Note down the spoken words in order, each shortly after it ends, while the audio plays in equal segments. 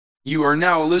You are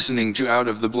now listening to Out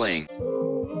of the Blank.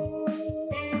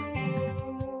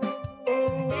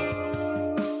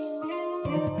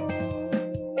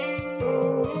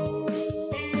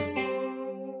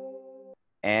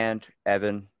 And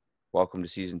Evan, welcome to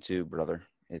season 2, brother.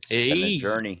 It's been a Hey.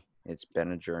 journey. It's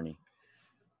been a journey.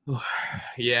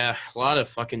 Yeah, a lot of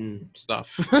fucking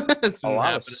stuff. A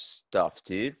lot of stuff,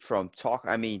 dude. From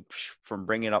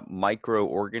bringing up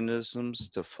microorganisms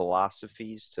to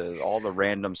philosophies to all the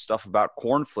random stuff about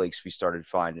cornflakes we started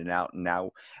finding out. And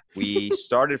now we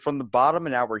started from the bottom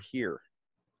and now we're here.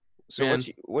 So Man.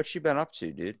 what you been up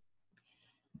to, dude?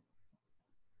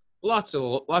 Lots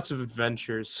of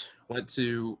adventures.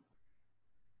 We'll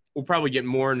probably get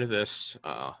more into this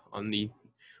on the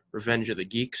Revenge of the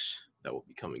Geeks that will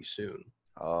be coming soon.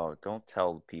 Oh, don't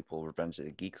tell people Revenge of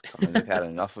the Geeks coming. They've had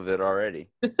enough of it already.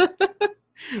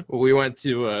 We went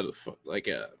to a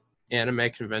anime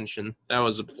convention. That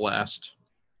was a blast.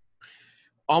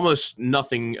 Almost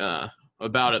nothing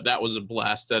about it that was a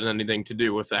blast had anything to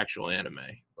do with actual anime,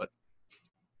 but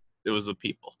it was the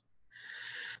people.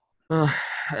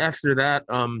 After that,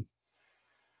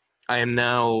 I am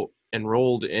now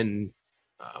enrolled in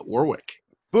Warwick.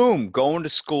 Boom, going to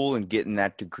school and getting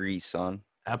that degree, son.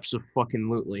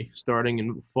 Absolutely. Starting in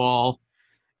the fall,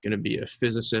 gonna be a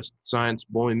physicist, science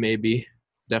boy, maybe.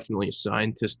 Definitely a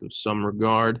scientist of some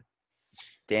regard.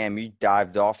 Damn, you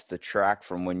dived off the track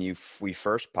from when we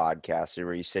first podcasted,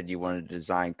 where you said you wanted to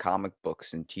design comic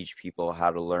books and teach people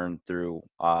how to learn through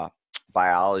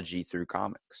biology through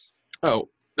comics. Oh,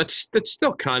 that's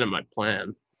still kind of my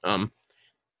plan.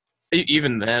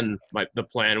 Even then, the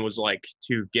plan was like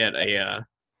to get a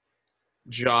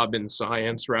job in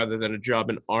science rather than a job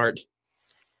in art.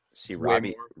 See,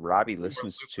 Robbie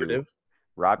listens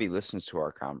to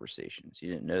our conversations. You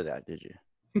didn't know that, did you?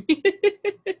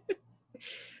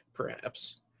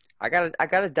 Perhaps. I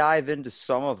gotta dive into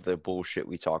some of the bullshit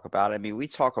we talk about. I mean, we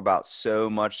talk about so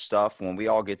much stuff. When we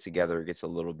all get together, it gets a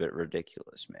little bit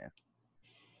ridiculous, man.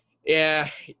 Yeah,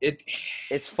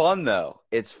 it's fun though.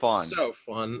 It's fun. So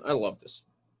fun. I love this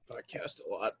podcast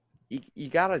a lot. You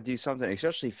gotta do something,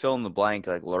 especially fill in the blank,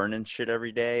 like learning shit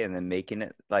every day and then making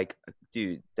it like,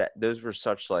 dude, those were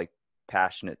such like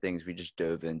passionate things we just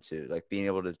dove into, like being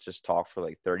able to just talk for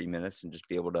like 30 minutes and just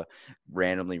be able to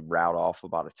randomly route off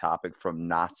about a topic from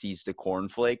Nazis to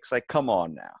cornflakes. Like, come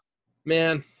on now,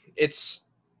 man. It's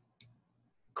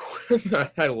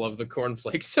I love the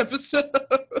cornflakes episode.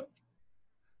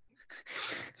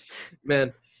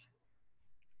 Man,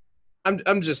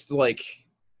 I'm just like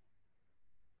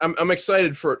I'm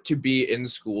excited for it to be in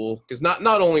school because not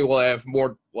only will I have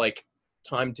more like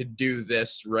time to do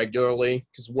this regularly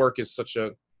because work is such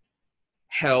a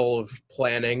hell of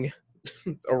planning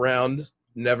around,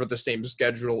 never the same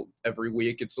schedule every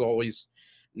week. It's always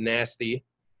nasty.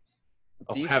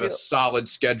 I'll have a solid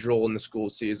schedule in the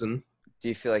school season. Do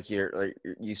you feel like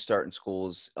you starting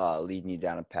schools leading you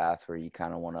down a path where you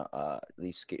kind of want to at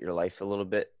least get your life a little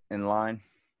bit in line?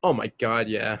 Oh my God,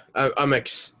 yeah. I'm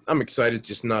excited to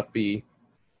just not be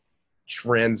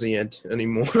transient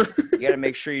anymore. You got to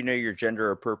make sure you know your gender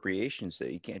appropriation, so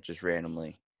you can't just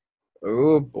randomly.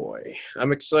 Oh boy,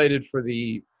 I'm excited for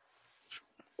the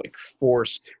like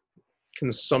forced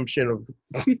consumption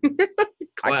of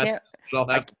class.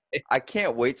 I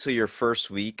can't wait till your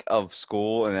first week of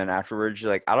school, and then afterwards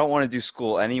you're like, I don't want to do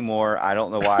school anymore. I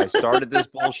don't know why I started this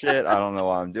bullshit. I don't know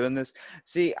why I'm doing this.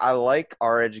 See, I like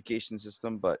our education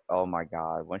system, but oh my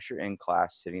God, once you're in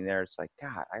class sitting there, it's like,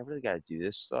 God, I really got to do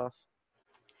this stuff.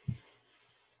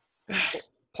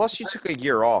 Plus, you took a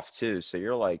year off too, so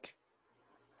you're like,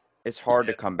 it's hard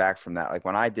to come back from that. Like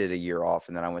when I did a year off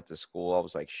and then I went to school, I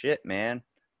was like, shit, man.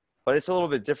 But it's a little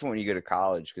bit different when you go to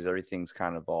college because everything's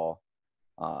kind of all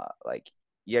like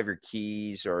you have your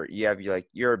keys or you have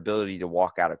your ability to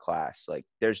walk out of class. Like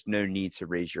there's no need to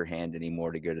raise your hand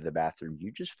anymore to go to the bathroom.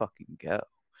 You just fucking go.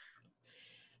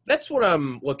 That's what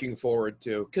I'm looking forward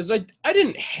to because I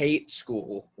didn't hate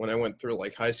school when I went through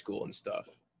like high school and stuff.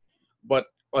 But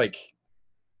like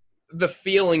the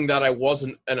feeling that I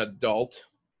wasn't an adult,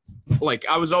 like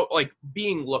I was like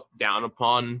being looked down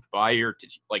upon by your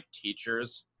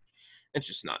teachers. It's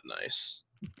just not nice.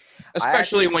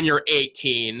 Especially when you're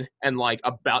 18 and like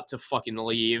about to fucking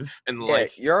leave and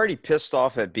like you're already pissed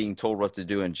off at being told what to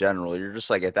do in general. You're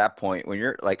just like at that point when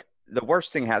you're like the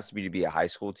worst thing has to be a high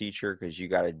school teacher because you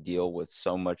got to deal with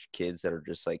so much kids that are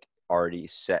just like already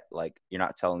set. Like you're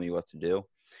not telling me what to do.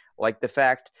 Like the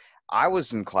fact I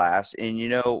was in class and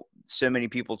so many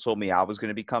people told me I was going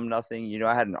to become nothing.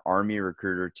 I had an army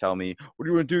recruiter tell me, what do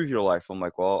you want to do with your life? I'm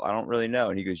like, well, I don't really know.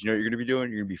 And he goes, you know what you're going to be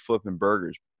doing? You're going to be flipping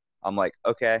burgers. I'm like,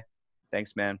 okay,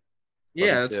 thanks, man.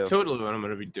 Yeah, Me that's too. totally what I'm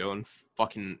gonna be doing.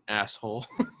 Fucking asshole.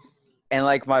 And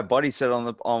like my buddy said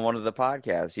on one of the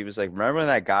podcasts, he was like, "Remember when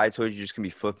that guy told you you're just gonna be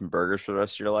flipping burgers for the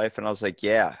rest of your life?" And I was like,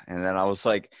 "Yeah." And then I was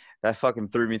like, that fucking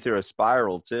threw me through a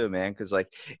spiral too, man. Because like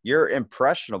you're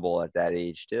impressionable at that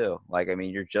age too. Like I mean,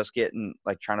 you're just getting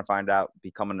like trying to find out,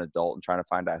 become an adult, and trying to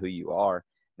find out who you are.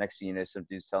 Next thing you know, some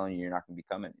dude's telling you you're not gonna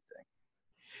become anything.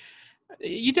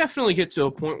 You definitely get to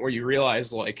a point where you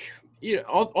realize, like, you know,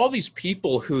 all these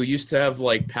people who used to have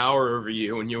like power over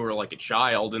you when you were like a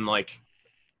child and like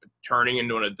turning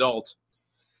into an adult,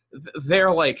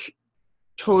 they're like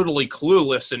totally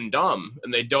clueless and dumb,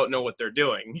 and they don't know what they're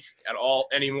doing at all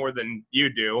any more than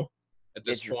you do at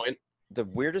this point. The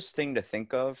weirdest thing to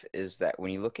think of is that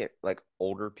when you look at like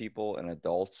older people and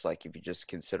adults, like if you just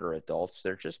consider adults,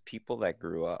 they're just people that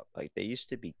grew up. Like they used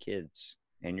to be kids.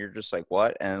 And you're just like,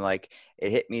 what? And like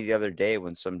it hit me the other day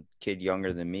when some kid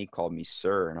younger than me called me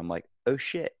sir. And I'm like, oh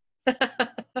shit,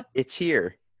 it's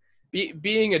here.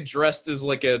 Being addressed as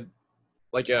like a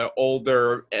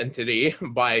older entity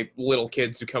by little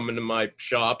kids who come into my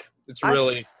shop. It's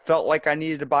really felt like I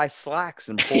needed to buy slacks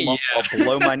and pull them yeah. up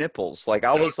below my nipples. Like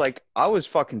I was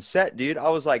fucking set, dude. I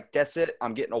was like, that's it.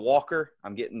 I'm getting a walker.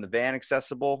 I'm getting the van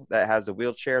accessible that has the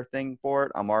wheelchair thing for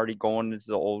it. I'm already going into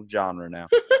the old genre now.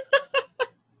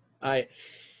 I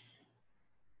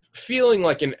feeling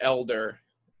like an elder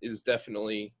is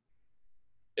definitely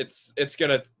it's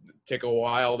gonna take a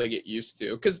while to get used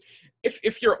to, because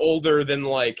if you're older than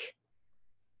like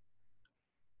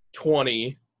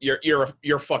 20,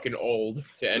 you're fucking old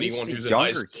to anyone who's in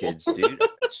high school. Younger kids, dude.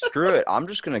 Screw it. I'm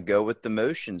just gonna go with the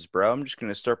motions, bro. I'm just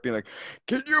gonna start being like,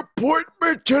 "Can you point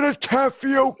me to the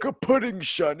tapioca pudding,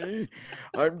 Sonny?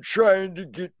 I'm trying to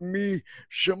get me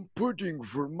some pudding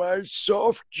for my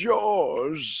soft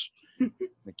jaws."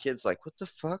 The kid's like, "What the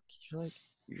fuck?" You're like,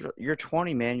 "You're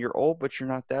 20, man. You're old, but you're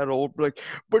not that old." Like,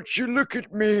 but you look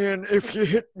at me, and if you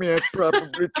hit me, I'd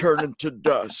probably turn into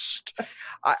dust.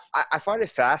 I find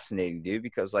it fascinating, dude,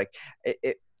 because like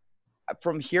it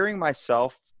from hearing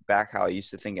myself back how I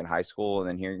used to think in high school and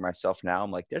then hearing myself now,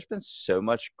 I'm like, there's been so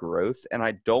much growth, and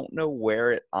I don't know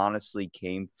where it honestly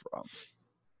came from.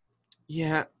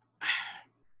 Yeah.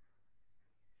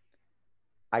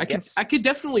 I guess I could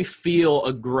definitely feel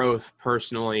a growth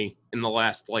personally in the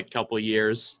last like couple of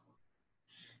years.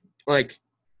 Like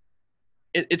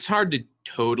it's hard to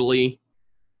totally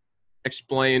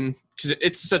explain because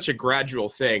it's such a gradual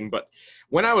thing, but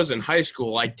when I was in high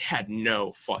school, I had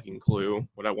no fucking clue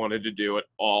what I wanted to do at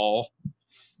all.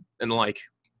 And like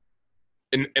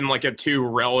in like a 2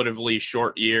 relatively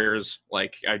short years,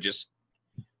 like I just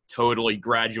totally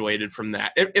graduated from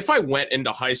that. If I went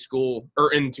into high school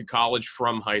or into college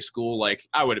from high school, like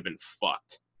I would have been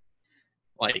fucked.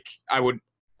 Like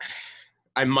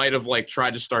I might have like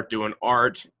tried to start doing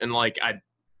art, and like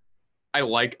I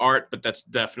like art, but that's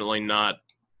definitely not.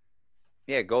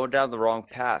 Yeah, going down the wrong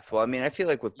path. Well, I mean, I feel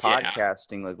like with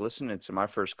podcasting, like listening to my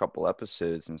first couple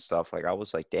episodes and stuff, like I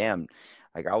was like, damn,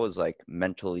 like I was like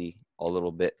mentally a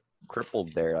little bit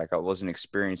crippled there. Like I wasn't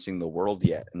experiencing the world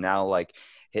yet. And now like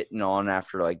hitting on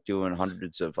after like doing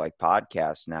hundreds of like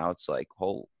podcasts now, it's like,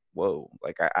 whoa,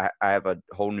 like I have a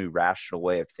whole new rational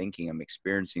way of thinking. I'm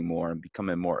experiencing more and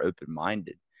becoming more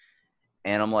open-minded.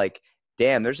 And I'm like,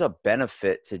 damn, there's a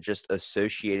benefit to just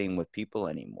associating with people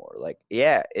anymore. Like,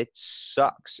 yeah, it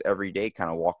sucks every day kind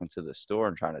of walking to the store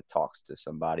and trying to talk to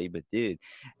somebody. But dude,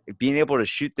 being able to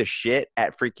shoot the shit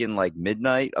at freaking like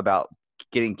midnight about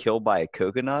getting killed by a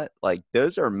coconut, like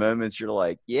those are moments you're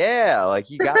like, yeah,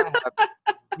 like you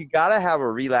gotta have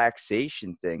a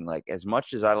relaxation thing. Like as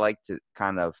much as I like to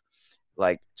kind of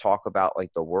like talk about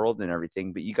like the world and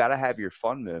everything, but you got to have your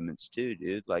fun moments too,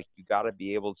 dude. Like you got to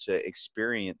be able to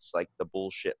experience like the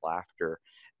bullshit laughter,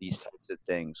 these types of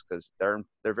things, because they're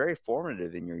very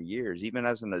formative in your years. Even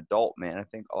as an adult, man, I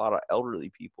think a lot of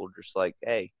elderly people are just like,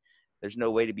 hey, there's no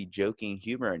way to be joking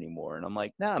humor anymore. And I'm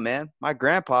like, nah, man, my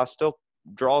grandpa still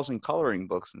draws in coloring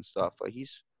books and stuff. Like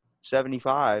he's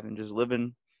 75 and just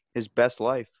living his best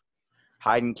life,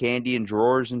 hiding candy in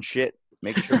drawers and shit,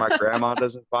 make sure my grandma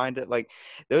doesn't find it. Like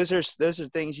those are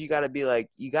things you got to be like,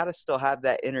 you got to still have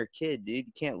that inner kid, dude.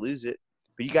 You can't lose it,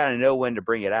 but you got to know when to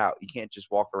bring it out. You can't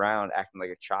just walk around acting like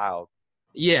a child.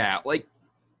 Yeah, like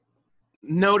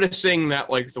noticing that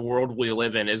like the world we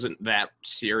live in isn't that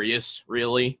serious,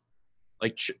 really.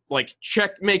 Like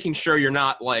making sure you're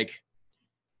not like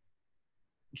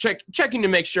checking to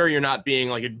make sure you're not being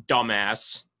like a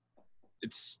dumbass.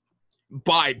 It's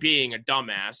by being a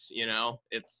dumbass, you know.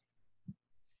 It's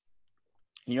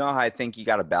You know how I think you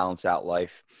got to balance out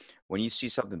life. When you see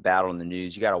something bad on the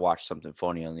news, you got to watch something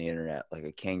funny on the internet, like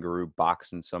a kangaroo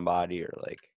boxing somebody or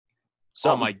like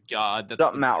Oh my God, that's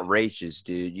something outrageous,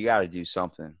 dude. You got to do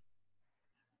something.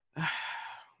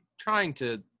 trying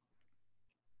to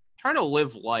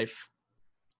live life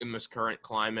in this current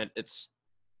climate. It's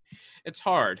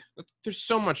hard. There's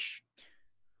so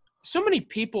many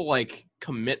people like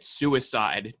commit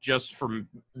suicide just from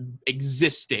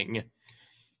existing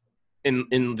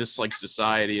in this like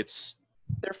society.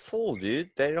 They're full, dude.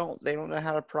 They don't know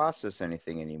how to process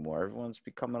anything anymore. Everyone's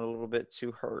becoming a little bit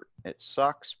too hurt. It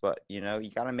sucks, but you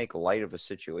got to make light of a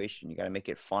situation. You got to make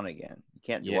it fun again. You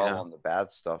can't dwell on the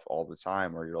bad stuff all the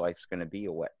time, or your life's going to be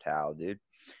a wet towel, dude.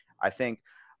 I think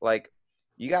like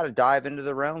you got to dive into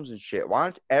the realms and shit.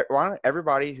 Why don't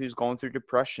everybody who's going through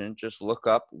depression just look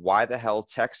up why the hell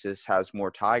Texas has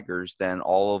more tigers than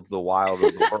all of the wild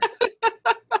of the world?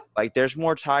 Like, there's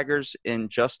more tigers in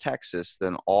just Texas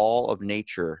than all of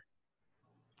nature.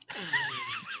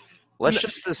 Let's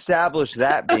just establish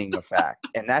that being a fact.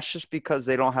 And that's just because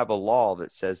they don't have a law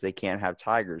that says they can't have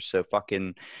tigers. So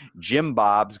fucking Jim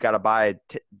Bob's got to buy a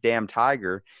damn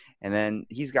tiger, and then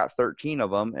he's got 13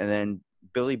 of them. And then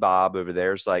Billy Bob over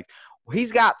there is like, well,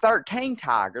 he's got 13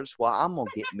 tigers. Well, I'm going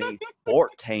to get me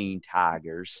 14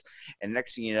 tigers. And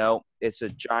next thing you know, it's a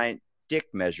giant dick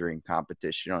measuring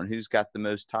competition on who's got the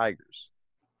most tigers.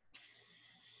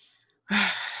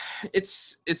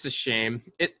 It's a shame.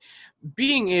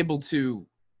 Being able to,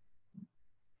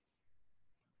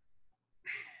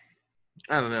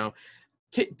 I don't know,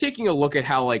 taking a look at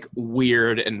how like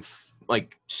weird and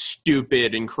like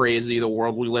stupid and crazy the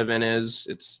world we live in is.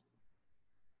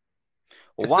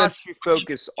 Well, why don't you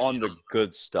focus on the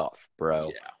good stuff, bro?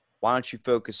 Yeah. Why don't you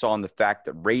focus on the fact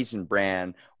that Raisin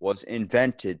Bran was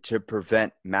invented to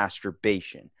prevent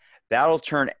masturbation? That'll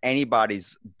turn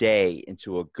anybody's day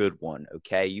into a good one,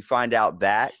 okay? You find out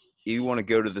that, you want to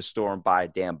go to the store and buy a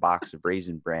damn box of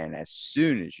Raisin Bran as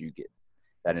soon as you get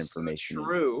that information. So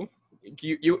true.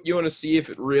 You want to see if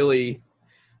it really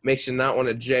makes you not want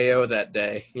to JO that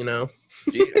day,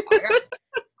 Dude,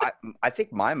 I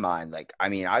think my mind, like, I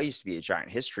mean, I used to be a giant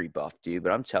history buff, dude,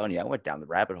 but I'm telling you, I went down the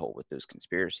rabbit hole with those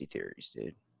conspiracy theories,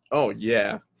 dude. Oh,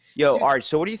 yeah. Yo, all right,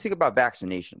 so what do you think about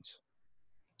vaccinations?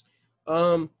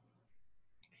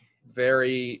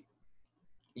 Very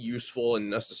useful and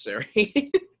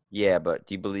necessary. Yeah, but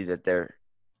do you believe that they're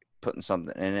putting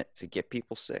something in it to get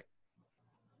people sick?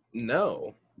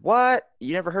 No. What?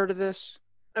 You never heard of this?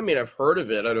 I mean, I've heard of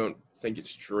it. I don't think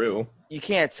it's true. You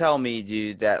can't tell me,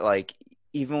 dude, that like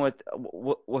even with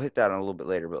we'll hit that on a little bit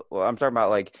later, but I'm talking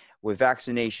about like with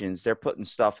vaccinations, they're putting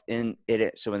stuff in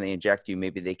it so when they inject you,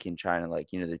 maybe they can try to like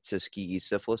the Tuskegee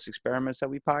syphilis experiments that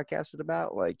we podcasted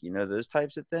about, like those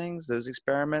types of things, those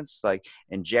experiments, like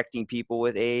injecting people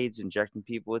with AIDS, injecting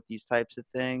people with these types of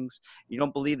things. You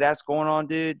don't believe that's going on,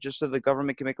 dude? Just so the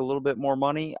government can make a little bit more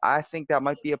money? I think that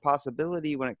might be a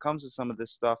possibility when it comes to some of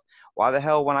this stuff. Why the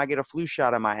hell, when I get a flu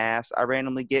shot in my ass, I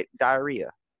randomly get diarrhea?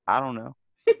 I don't know.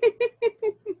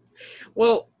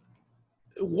 Well,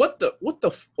 what the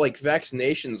like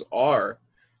vaccinations are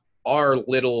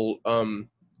little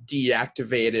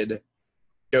deactivated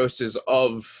doses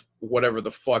of whatever the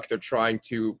fuck they're trying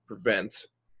to prevent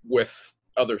with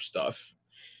other stuff.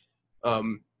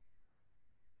 So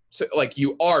like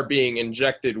you are being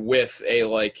injected with a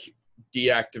like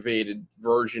deactivated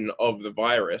version of the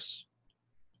virus.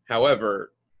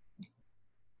 However,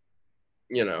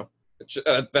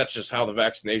 that's just how the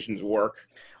vaccinations work.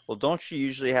 Well, don't you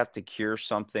usually have to cure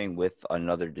something with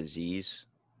another disease?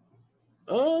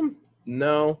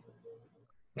 No.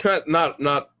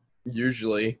 Not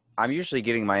usually. I'm usually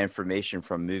getting my information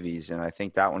from movies, and I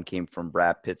think that one came from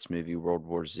Brad Pitt's movie World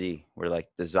War Z, where like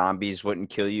the zombies wouldn't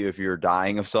kill you if you were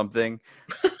dying of something.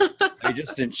 He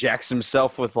just injects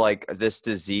himself with like this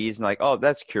disease and like, oh,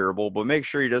 that's curable, but make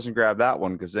sure he doesn't grab that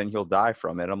one because then he'll die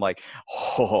from it. I'm like,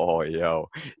 oh, yo,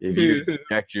 if you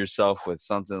inject yourself with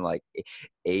something like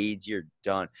AIDS, you're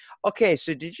done. Okay,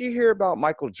 so did you hear about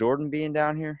Michael Jordan being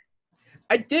down here?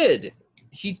 I did.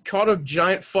 He caught a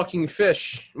giant fucking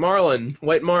fish,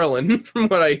 white marlin, from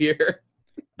what I hear.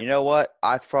 You know what?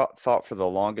 I thought for the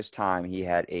longest time he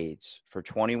had AIDS. For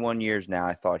 21 years now,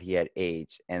 I thought he had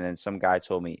AIDS. And then some guy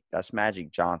told me, that's Magic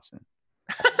Johnson.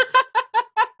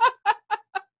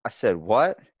 I said,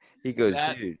 what? He goes,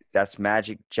 dude, that's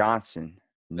Magic Johnson,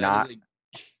 not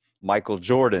Michael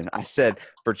Jordan. I said,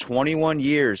 for 21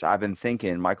 years, I've been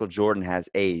thinking Michael Jordan has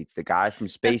AIDS. The guy from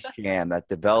Space Jam that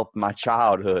developed my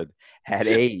childhood had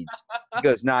AIDS. He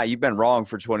goes, nah, you've been wrong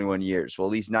for 21 years. Well,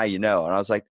 at least now you know. And I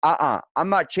was like, I'm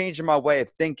not changing my way of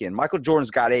thinking. Michael Jordan's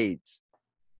got AIDS.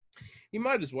 He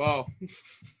might as well.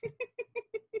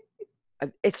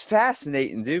 It's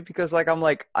fascinating, dude, because like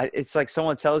it's like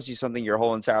someone tells you something your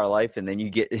whole entire life, and then you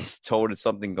get told it's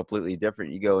something completely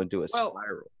different. You go into a Well,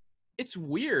 spiral. it's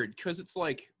weird because it's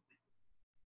like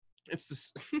it's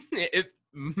this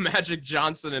Magic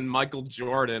Johnson and Michael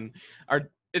Jordan are.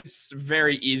 It's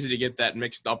very easy to get that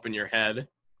mixed up in your head.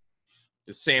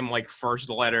 The same like first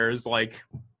letters, like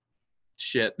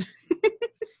shit.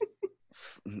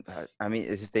 I mean,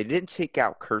 if they didn't take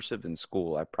out cursive in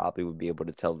school, I probably would be able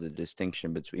to tell the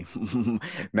distinction between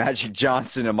Magic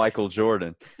Johnson and Michael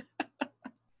Jordan.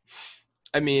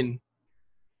 I mean,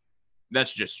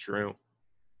 that's just true.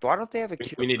 Why don't they have a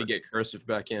cure? We need to get cursive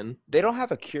back in. They don't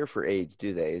have a cure for AIDS,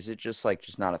 do they? Is it just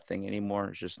not a thing anymore?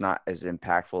 It's just not as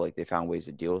impactful. Like they found ways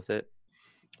to deal with it.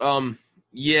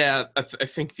 Yeah, I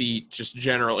think the just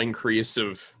general increase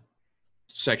of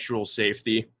sexual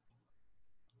safety,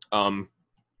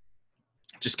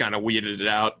 just kind of weeded it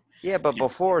out. Yeah, but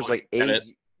before it's like AIDS.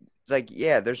 It. Like,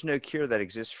 yeah, there's no cure that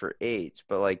exists for AIDS,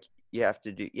 but like you have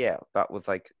to do, but with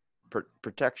like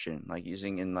protection, like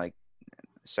using in like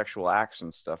sexual acts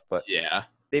and stuff. But yeah,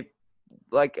 they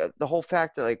like the whole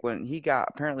fact that like when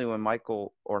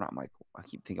Michael, or not Michael, I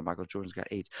keep thinking Michael Jordan's got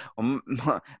AIDS.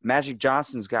 Magic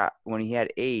Johnson's got, when he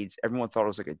had AIDS, everyone thought it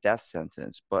was like a death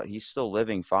sentence, but he's still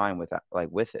living fine with that, like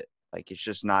with it. Like it's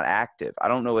just not active. I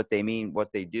don't know what they mean,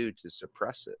 what they do to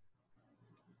suppress it.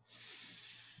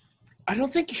 I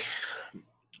don't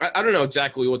know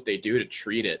exactly what they do to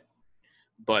treat it,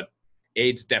 but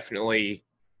AIDS definitely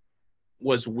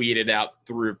was weeded out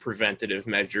through preventative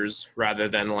measures rather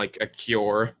than like a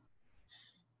cure.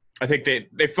 I think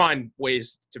they find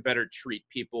ways to better treat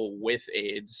people with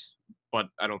AIDS, but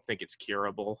I don't think it's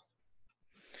curable.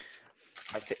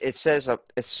 It says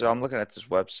so I'm looking at this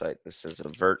website. This says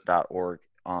avert.org.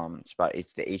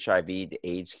 It's the HIV, the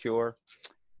AIDS cure.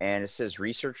 And it says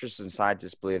researchers and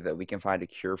scientists believe that we can find a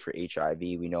cure for HIV.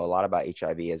 We know a lot about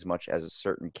HIV as much as a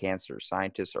certain cancer.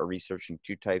 Scientists are researching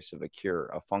two types of a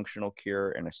cure, a functional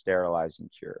cure and a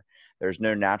sterilizing cure. There's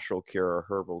no natural cure or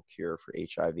herbal cure for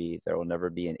HIV. There will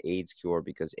never be an AIDS cure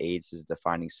because AIDS is a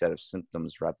defining set of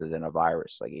symptoms rather than a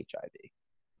virus like HIV.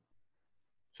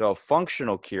 So a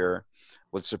functional cure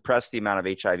would suppress the amount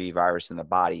of HIV virus in the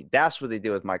body. That's what they did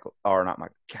with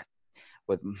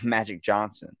with Magic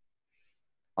Johnson.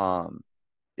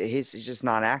 He's just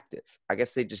not active. I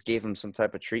guess they just gave him some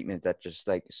type of treatment that just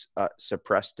like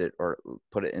suppressed it or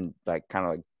put it in like kind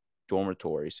of like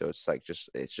dormitory. So it's like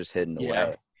it's just hidden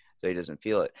away. So he doesn't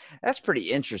feel it. That's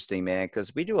pretty interesting, man,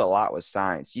 because we do a lot with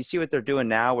science. You see what they're doing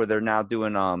now, where they're now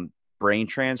doing brain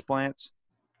transplants?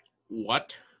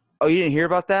 What? Oh, you didn't hear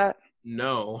about that?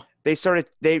 No. They started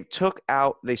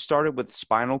with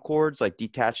spinal cords, like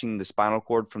detaching the spinal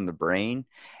cord from the brain.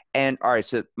 And all right,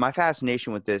 so my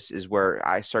fascination with this is where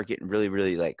I start getting really,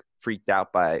 really like freaked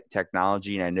out by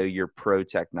technology. And I know you're pro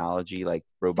technology, like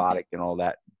robotic and all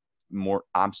that.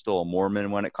 I'm still a Mormon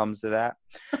when it comes to that.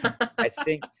 I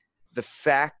think the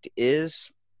fact is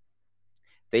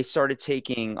they started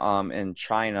taking in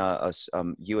China,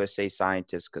 USA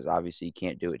scientists, because obviously you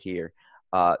can't do it here.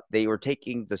 They were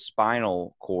taking the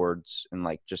spinal cords and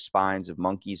like just spines of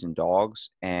monkeys and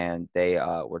dogs, and they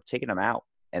were taking them out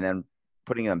and then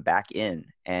putting them back in,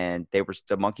 and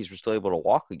the monkeys were still able to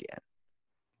walk again.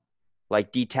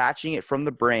 Like detaching it from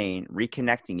the brain,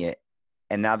 reconnecting it,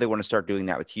 and now they want to start doing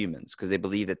that with humans because they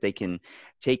believe that they can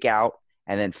take out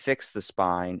and then fix the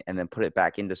spine and then put it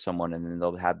back into someone, and then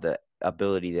they'll have the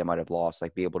ability they might have lost,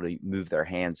 like be able to move their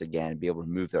hands again, be able to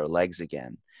move their legs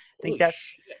again.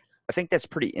 I think that's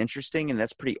pretty interesting, and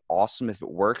that's pretty awesome if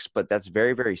it works, but that's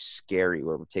very, very scary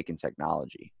where we're taking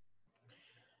technology.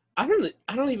 I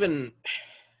don't even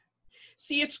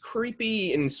see. It's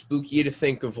creepy and spooky to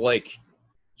think of like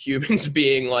humans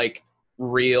being like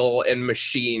real and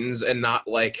machines and not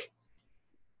like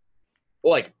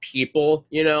people,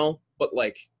 you know. But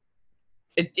like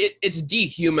it's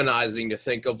dehumanizing to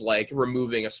think of like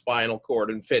removing a spinal cord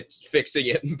and fixing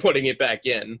it and putting it back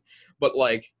in. But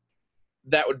like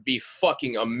that would be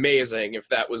fucking amazing if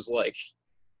that was like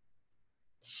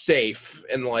safe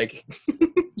and like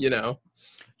you know.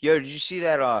 Yo, did you see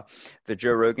that the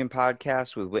Joe Rogan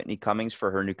podcast with Whitney Cummings for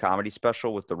her new comedy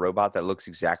special with the robot that looks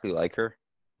exactly like her?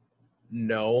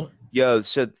 No. Yo,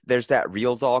 so there's that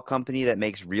Real Doll company that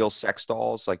makes real sex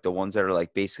dolls, like the ones that are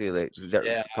like basically like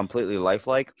they're completely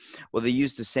lifelike. Well, they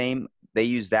use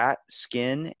that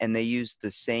skin, and they use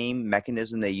the same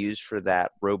mechanism they use for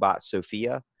that robot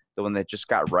Sophia, the one that just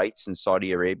got rights in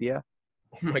Saudi Arabia.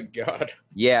 Oh my God.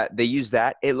 Yeah, they use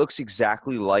that. It looks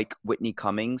exactly like Whitney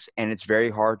Cummings, and it's very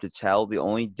hard to tell. The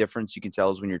only difference you can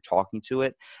tell is when you're talking to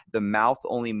it. The mouth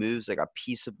only moves like a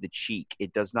piece of the cheek.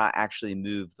 It does not actually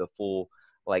move the full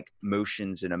like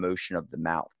motions and emotion of the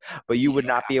mouth. But you would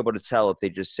not be able to tell if they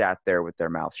just sat there with their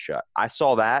mouth shut. I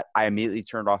saw that. I immediately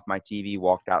turned off my TV,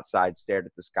 walked outside, stared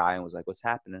at the sky, and was like, what's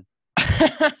happening?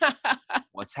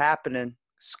 What's happening?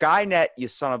 Skynet, you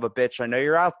son of a bitch. I know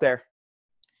you're out there.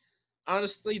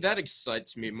 Honestly, that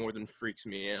excites me more than freaks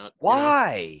me out.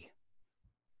 Why? You know?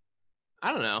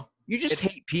 I don't know. You just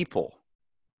hate people.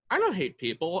 I don't hate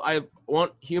people. I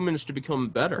want humans to become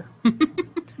better.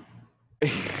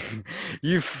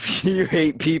 You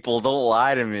hate people. Don't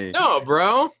lie to me. No,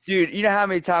 bro. Dude, you know how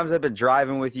many times I've been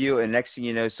driving with you and next thing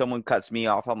you know, someone cuts me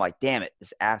off. I'm like, damn it,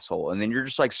 this asshole. And then you're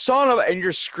just like, son of a, and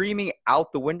you're screaming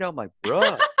out the window. I'm like,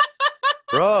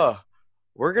 bruh,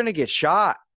 we're going to get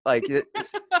shot. Like,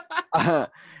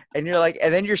 and you're like,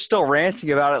 and then you're still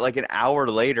ranting about it like an hour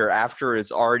later after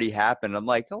it's already happened. I'm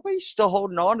like, oh, what are you still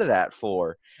holding on to that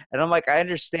for? And I'm like, I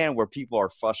understand where people are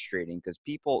frustrating because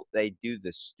people, they do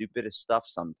the stupidest stuff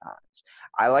sometimes.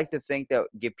 I like to think that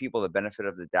give people the benefit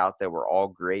of the doubt that we're all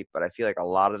great, but I feel like a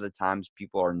lot of the times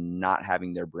people are not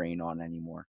having their brain on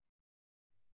anymore.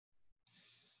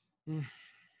 I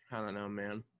don't know,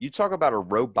 man. You talk about a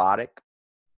robotic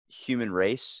human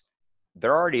race,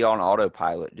 they're already on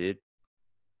autopilot, dude.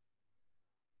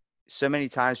 So many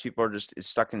times people are just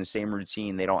stuck in the same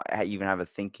routine. They don't even have a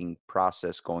thinking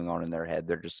process going on in their head.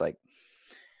 They're just like,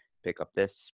 pick up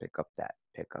this, pick up that,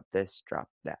 pick up this, drop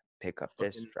that, pick up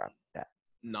this, drop that.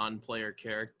 Non-player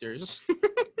characters.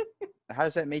 How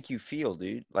does that make you feel,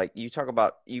 dude? Like, you talk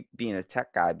about you being a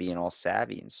tech guy, being all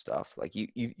savvy and stuff. Like,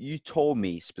 you told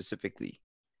me specifically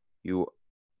you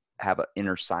have an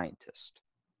inner scientist.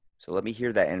 So let me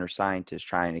hear that inner scientist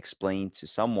try and explain to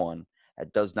someone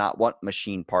that does not want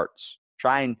machine parts.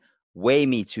 Try and weigh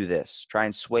me to this. Try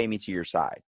and sway me to your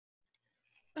side.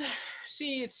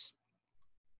 See,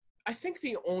 I think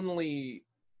the only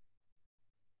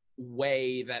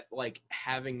way that, like,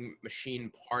 having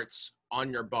machine parts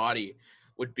on your body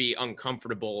would be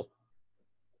uncomfortable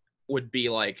would be,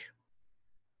 like,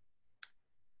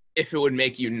 if it would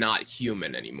make you not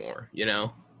human anymore, you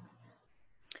know?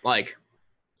 Like,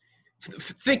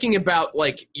 thinking about,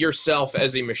 like, yourself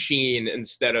as a machine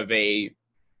instead of a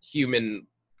human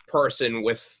person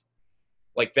with,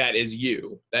 like, that is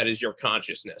you. That is your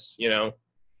consciousness, you know?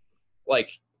 Like,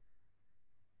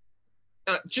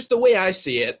 just the way I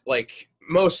see it, like,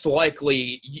 most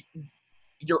likely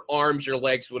your arms, your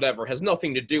legs, whatever, has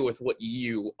nothing to do with what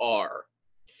you are.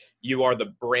 You are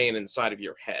the brain inside of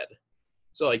your head.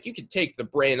 So, like, you could take the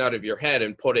brain out of your head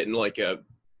and put it in, like, a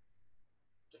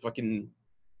fucking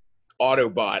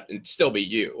Autobot and still be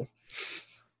you.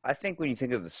 I think when you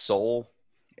think of the soul,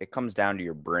 it comes down to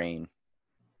your brain.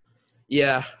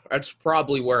 Yeah, that's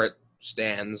probably where it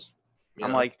stands.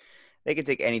 I'm like, they could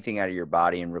take anything out of your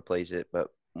body and replace it, but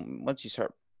once you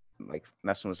start like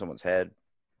messing with someone's head,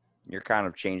 you're kind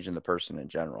of changing the person in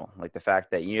general. Like the fact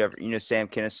that you know Sam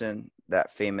Kinison,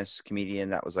 that famous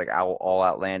comedian that was like all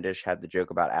outlandish, had the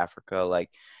joke about Africa, like,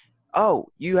 oh,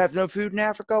 you have no food in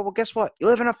Africa? Well, guess what? You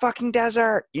live in a fucking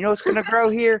desert. You know what's going to grow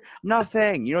here?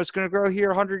 Nothing. You know what's going to grow here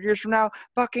 100 years from now?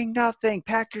 Fucking nothing.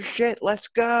 Pack your shit. Let's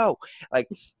go. Like,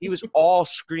 he was all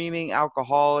screaming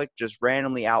alcoholic, just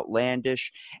randomly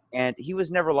outlandish. And he was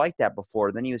never like that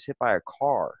before. Then he was hit by a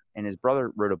car, and his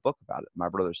brother wrote a book about it, my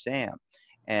brother Sam.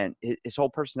 And his whole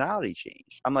personality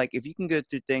changed. I'm like, if you can go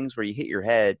through things where you hit your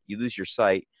head, you lose your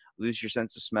sight, lose your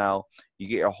sense of smell, you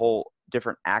get a whole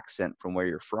different accent from where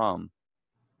you're from,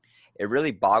 it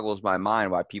really boggles my mind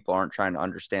why people aren't trying to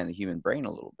understand the human brain a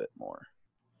little bit more.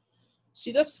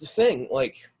 See, that's the thing.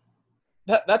 Like,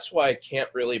 that's why I can't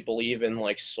really believe in,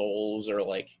 like, souls or,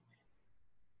 like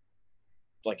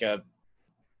a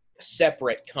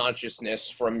separate consciousness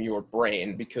from your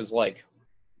brain, because, like,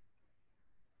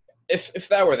 if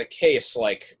that were the case,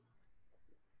 like,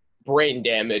 brain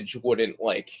damage wouldn't,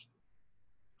 like,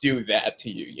 do that to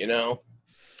you, you know?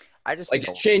 I just like,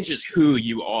 it changes who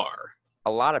you are.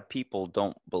 A lot of people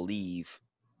don't believe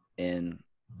in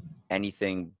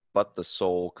anything but the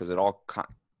soul because it all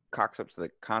cocks up to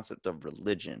the concept of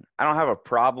religion. I don't have a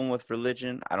problem with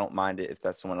religion. I don't mind it if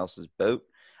that's someone else's boat,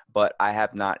 but I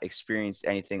have not experienced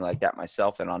anything like that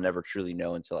myself, and I'll never truly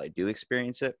know until I do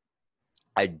experience it.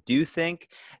 I do think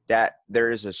that there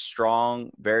is a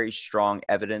strong, very strong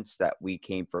evidence that we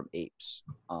came from apes.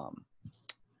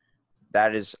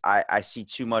 That is, I see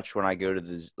too much when I go to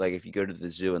the, like, if you go to the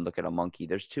zoo and look at a monkey,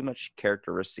 there's too much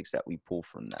characteristics that we pull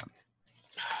from them.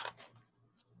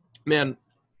 Man,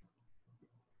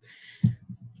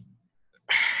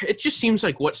 it just seems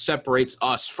like what separates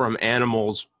us from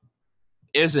animals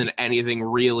isn't anything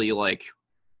really, like,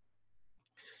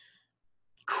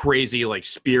 crazy, like,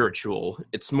 spiritual.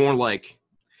 It's more like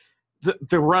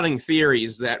the running theory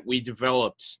is that we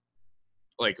developed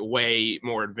like way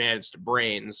more advanced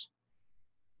brains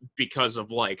because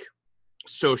of like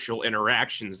social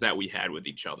interactions that we had with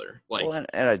each other. Like, well, and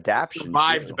adaptation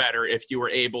survived too. better if you were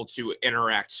able to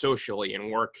interact socially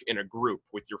and work in a group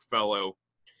with your fellow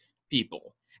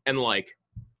people. And like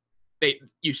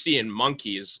you see in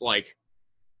monkeys, like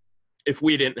if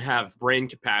we didn't have brain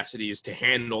capacities to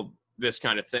handle this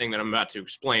kind of thing that I'm about to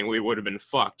explain, we would have been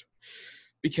fucked.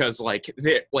 Because like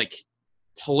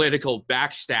political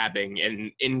backstabbing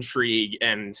and intrigue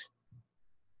and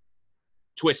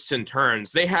twists and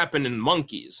turns, they happen in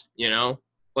monkeys, you know?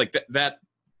 Like that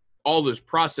all those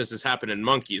processes happen in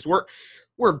monkeys.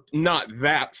 We're not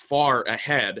that far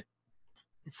ahead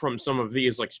from some of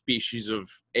these like species of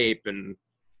ape and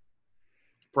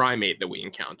primate that we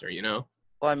encounter, you know?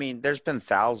 Well, I mean, there's been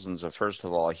thousands of, first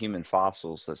of all, human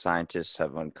fossils that scientists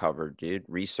have uncovered, dude.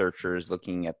 Researchers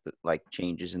looking at the, like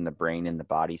changes in the brain and the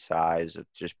body size of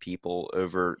just people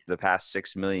over the past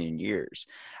 6 million years.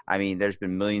 I mean, there's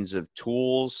been millions of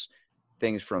tools,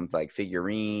 things from like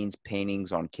figurines,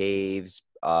 paintings on caves,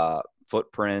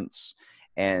 footprints,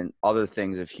 and other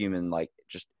things of human like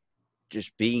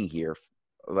just being here,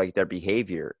 like their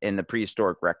behavior in the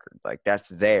prehistoric record. Like that's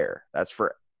there.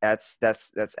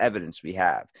 That's evidence we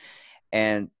have.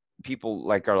 And people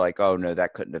like are like, oh no,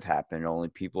 that couldn't have happened. Only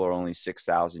people are only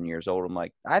 6,000 years old. I'm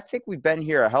like, I think we've been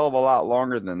here a hell of a lot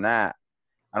longer than that.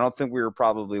 I don't think we were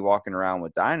probably walking around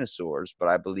with dinosaurs, but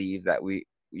I believe that we,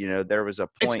 you know, there was a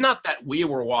point. It's not that we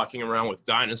were walking around with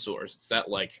dinosaurs. It's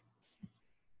that like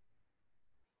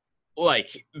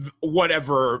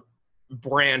whatever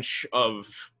branch of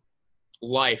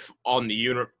life on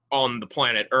the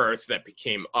planet Earth that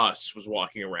became us was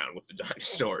walking around with the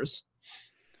dinosaurs.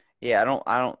 Yeah,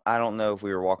 I don't know if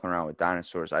we were walking around with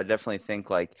dinosaurs. I definitely think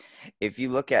like if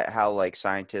you look at how like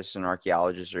scientists and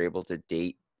archaeologists are able to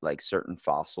date like certain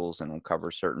fossils and uncover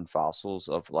certain fossils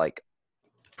of like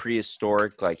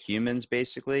prehistoric like humans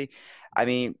basically. I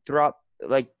mean, throughout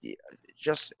like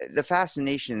just the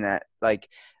fascination that like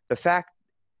the fact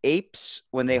apes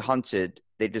when they hunted,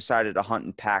 they decided to hunt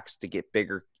in packs to get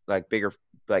bigger, like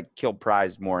kill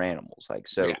prize more animals. Like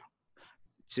so Yeah.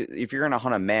 if you're going to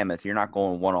hunt a mammoth, you're not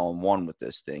going one-on-one with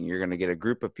this thing. You're going to get a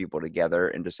group of people together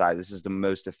and decide this is the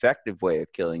most effective way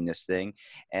of killing this thing.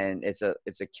 And it's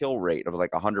a kill rate of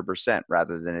like 100%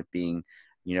 rather than it being,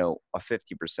 you know, a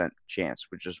 50% chance,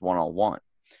 which is one-on-one.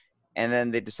 And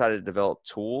then they decided to develop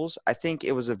tools. I think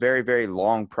it was a very, very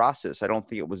long process. I don't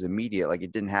think it was immediate. Like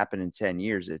it didn't happen in 10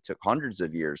 years. It took hundreds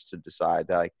of years to decide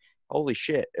that like, holy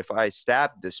shit, if I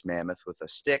stab this mammoth with a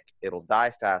stick, it'll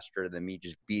die faster than me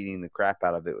just beating the crap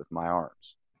out of it with my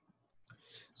arms.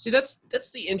 See, that's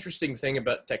the interesting thing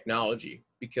about technology,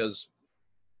 because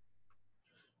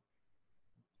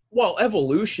while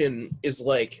evolution is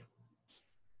like,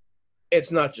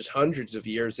 it's not just hundreds of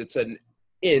years, it's an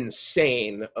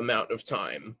insane amount of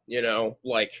time, you know,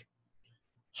 like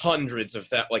hundreds of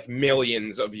that, like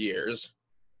millions of years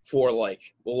for like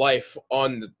life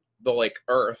on the like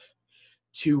Earth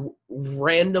to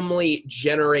randomly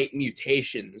generate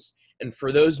mutations, and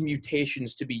for those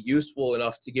mutations to be useful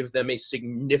enough to give them a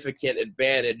significant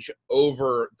advantage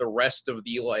over the rest of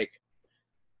the like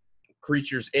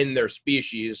creatures in their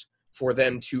species, for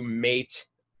them to mate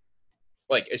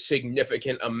like a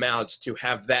significant amount to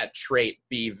have that trait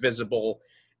be visible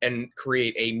and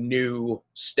create a new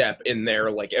step in their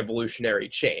like evolutionary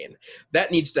chain.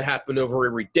 That needs to happen over a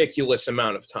ridiculous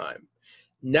amount of time.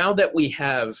 Now that we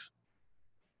have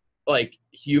like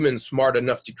humans smart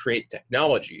enough to create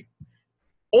technology,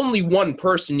 only one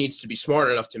person needs to be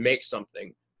smart enough to make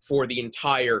something for the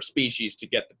entire species to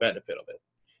get the benefit of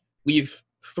it.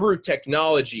 Through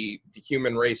technology, the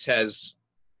human race has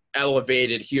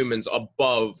elevated humans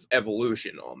above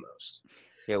evolution almost.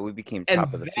 Yeah, we became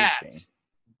top of the food chain.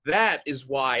 That is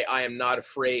why I am not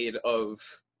afraid of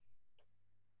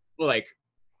like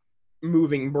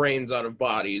moving brains out of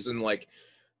bodies and like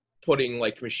putting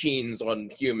like machines on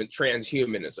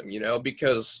transhumanism, you know,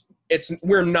 because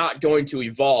we're not going to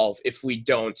evolve if we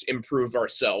don't improve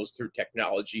ourselves through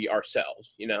technology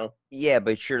ourselves, you know? Yeah,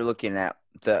 but you're looking at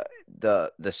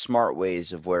the smart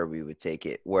ways of where we would take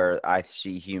it, where I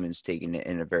see humans taking it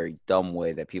in a very dumb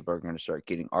way that people are going to start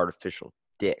getting artificial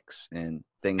dicks and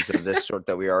things of this sort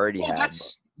that we already have.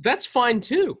 That's fine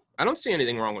too. I don't see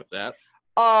anything wrong with that.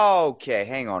 Okay,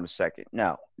 hang on a second.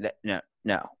 No,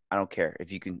 I don't care.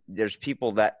 If you can, there's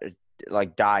people that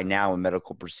like die now in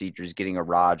medical procedures getting a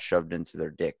rod shoved into their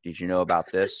dick. Did you know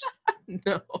about this?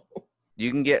 No.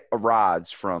 You can get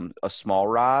rods from a small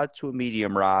rod to a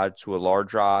medium rod to a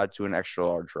large rod to an extra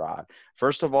large rod.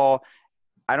 First of all,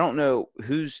 I don't know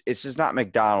it's just not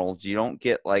McDonald's. You don't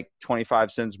get like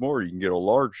 25 cents more. You can get a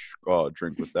large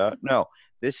drink with that. No,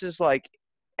 this is like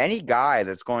any guy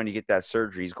that's going to get that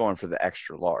surgery is going for the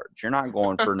extra large. You're not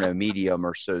going for no medium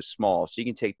or so small. So you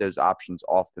can take those options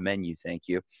off the menu. Thank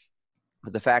you.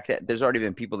 But the fact that there's already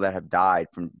been people that have died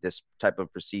from this type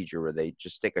of procedure where they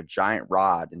just stick a giant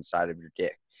rod inside of your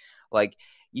dick. Like,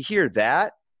 you hear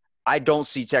that, I don't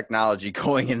see technology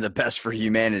going in the best for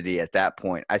humanity at that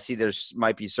point. I see there's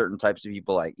might be certain types of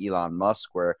people like Elon Musk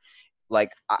where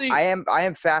like I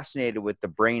am fascinated with the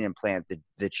brain implant,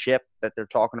 the chip that they're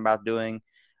talking about doing,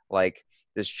 like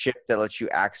this chip that lets you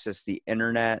access the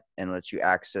internet and lets you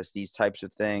access these types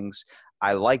of things.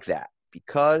 I like that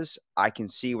because I can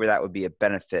see where that would be a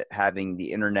benefit, having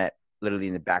the internet literally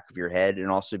in the back of your head and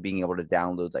also being able to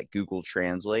download like Google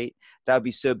Translate. That would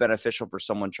be so beneficial for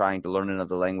someone trying to learn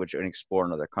another language and explore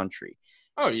another country.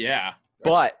 Oh, yeah.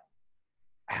 But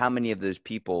how many of those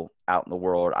people out in the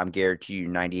world, I'm guarantee you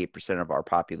 98% of our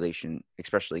population,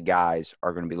 especially guys,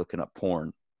 are going to be looking up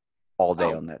porn all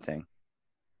day on that thing.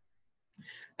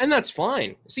 And that's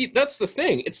fine. See, that's the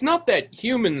thing. It's not that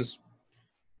humans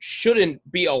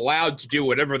shouldn't be allowed to do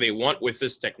whatever they want with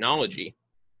this technology.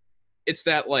 It's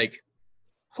that, like,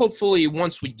 hopefully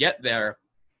once we get there,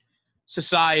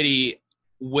 society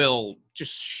will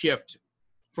just shift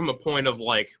from a point of,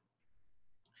 like,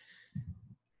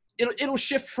 it'll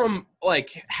shift from,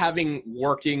 like,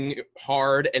 working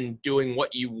hard and doing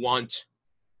what you want,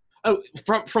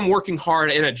 from working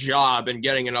hard in a job and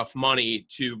getting enough money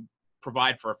to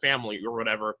provide for a family or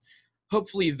whatever.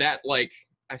 Hopefully that, like,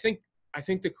 I think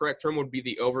the correct term would be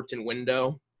the Overton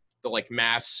window, the, like,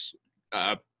 mass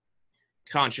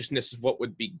consciousness of what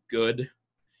would be good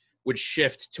would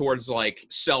shift towards, like,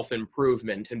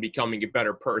 self-improvement and becoming a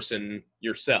better person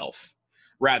yourself,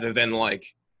 rather than, like,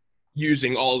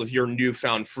 using all of your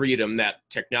newfound freedom that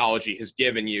technology has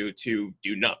given you to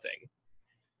do nothing.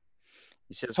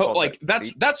 So, like,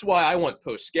 that's why I want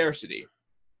post-scarcity,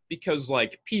 because,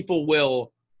 like, people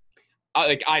will,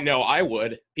 like, I know I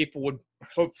would, people would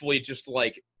hopefully just,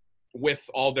 like, with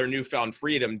all their newfound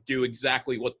freedom, do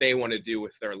exactly what they want to do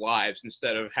with their lives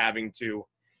instead of having to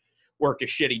work a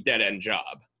shitty dead-end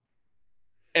job.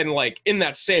 And, like, in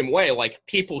that same way, like,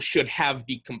 people should have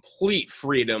the complete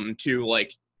freedom to,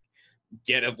 like,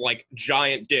 get a, like,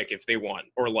 giant dick if they want,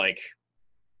 or, like,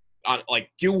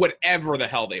 do whatever the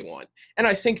hell they want. And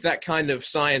I think that kind of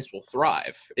science will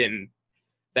thrive in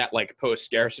that, like,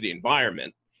 post-scarcity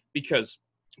environment, because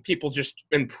people just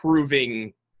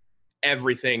improving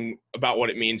everything about what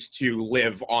it means to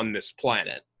live on this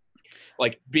planet.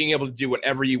 Like, being able to do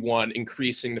whatever you want,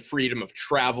 increasing the freedom of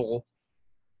travel,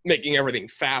 making everything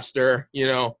faster, you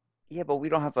know? Yeah, but we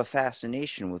don't have a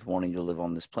fascination with wanting to live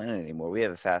on this planet anymore. We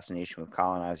have a fascination with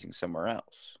colonizing somewhere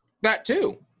else. That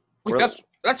too. Like,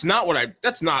 that's not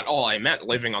all I meant,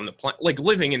 living on the planet, like,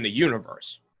 living in the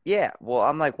universe. Yeah, well,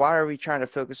 I'm like, why are we trying to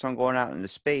focus on going out into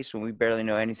space when we barely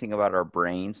know anything about our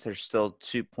brains? There's still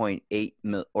 2.8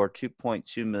 or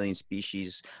 2.2 million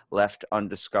species left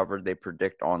undiscovered, they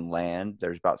predict, on land.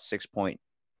 There's about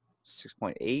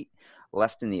 6.8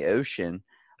 left in the ocean.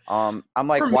 I'm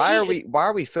like, why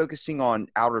are we focusing on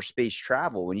outer space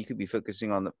travel when you could be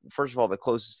focusing on first of all, the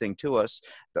closest thing to us,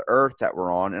 the Earth that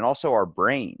we're on, and also our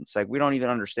brains? Like, we don't even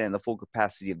understand the full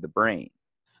capacity of the brain.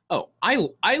 Oh,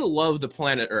 I love the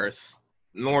planet Earth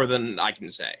more than I can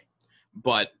say,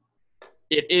 but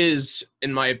it is,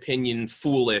 in my opinion,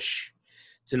 foolish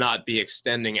to not be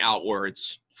extending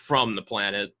outwards from the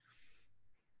planet,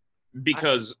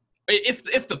 because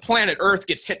if the planet Earth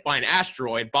gets hit by an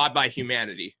asteroid, bye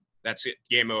humanity. That's it,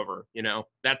 game over. You know,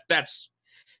 that's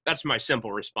my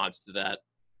simple response to that.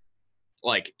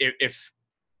 Like, if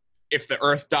the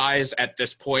Earth dies at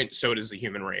this point, so does the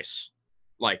human race.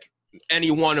 Like,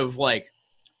 any one of, like,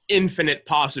 infinite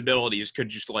possibilities could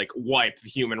just, like, wipe the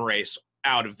human race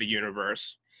out of the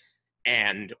universe.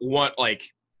 And what,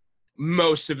 like,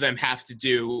 most of them have to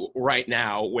do right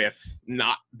now with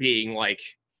not being, like,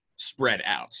 spread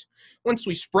out. Once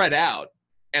we spread out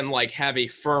and, like, have a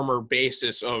firmer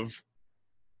basis of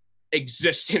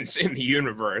existence in the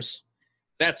universe,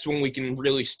 that's when we can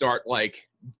really start, like,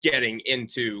 getting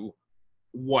into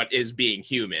what is being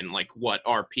human, like, what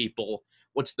are people,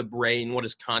 what's the brain, what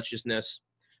is consciousness.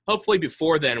 Hopefully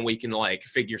before then we can, like,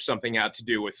 figure something out to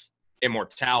do with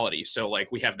immortality, so, like,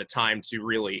 we have the time to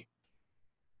really,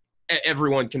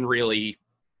 everyone can really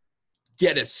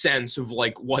get a sense of,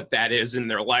 like, what that is in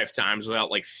their lifetimes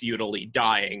without, like, futilely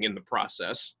dying in the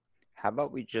process. How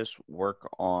about we just work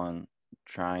on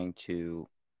trying to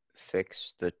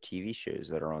fix the TV shows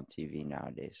that are on TV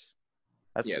nowadays?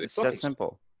 It's that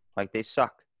simple. Like, they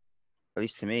suck. at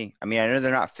least to me. I mean, I know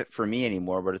they're not fit for me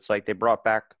anymore, but it's like they brought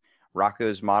back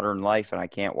Rocco's Modern Life, and I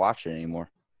can't watch it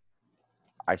anymore.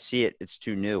 I see it; it's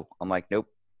too new. I'm like, nope,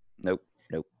 nope,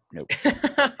 nope, nope.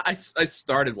 I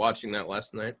started watching that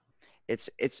last night.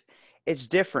 It's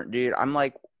different, dude. I'm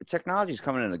like, technology's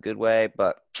coming in a good way,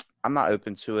 but I'm not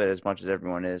open to it as much as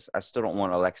everyone is. I still don't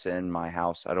want Alexa in my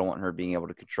house. I don't want her being able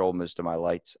to control most of my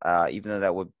lights, even though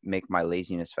that would make my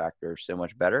laziness factor so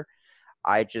much better.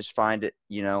 I just find it,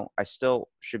 I still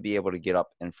should be able to get up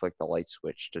and flick the light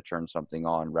switch to turn something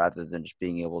on rather than just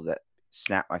being able to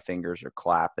snap my fingers or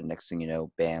clap and next thing you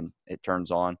know, bam, it turns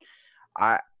on.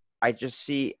 I I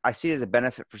see it as a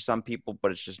benefit for some people,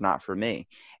 but it's just not for me.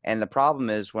 And the problem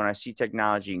is when I see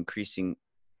technology increasing,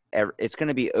 it's going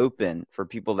to be open for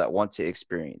people that want to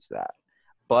experience that.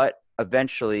 But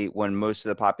eventually, when most of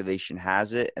the population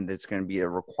has it, and it's going to be a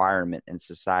requirement in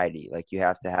society, like you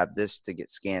have to have this to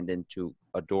get scanned into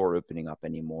a door opening up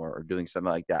anymore or doing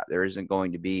something like that. There isn't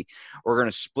going to be, we're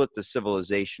going to split the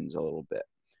civilizations a little bit.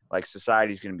 Like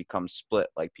society is going to become split,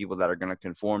 like people that are going to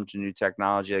conform to new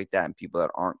technology like that and people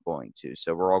that aren't going to.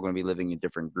 So we're all going to be living in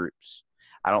different groups.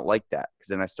 I don't like that because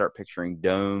then I start picturing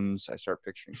domes. I start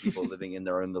picturing people living in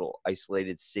their own little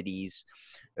isolated cities.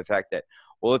 The fact that,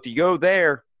 well, if you go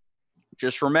there,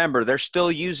 just remember they're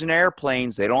still using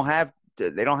airplanes. They don't have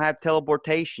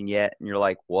teleportation yet. And you're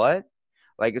like, what?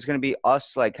 Like it's going to be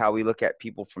us, like how we look at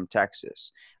people from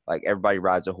Texas. Like everybody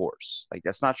rides a horse. Like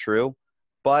that's not true,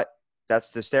 but that's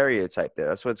the stereotype there.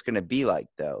 That's what it's going to be like,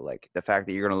 though. Like the fact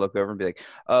that you're going to look over and be like,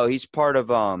 oh, he's part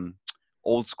of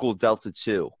old school Delta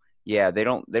 2. Yeah, they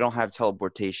don't have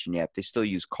teleportation yet. They still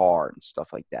use car and stuff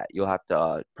like that. You'll have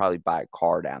to probably buy a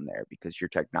car down there because your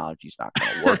technology's not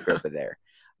going to work over there.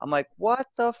 I'm like, what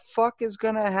the fuck is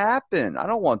going to happen? I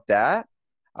don't want that.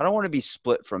 I don't want to be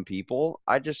split from people.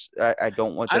 I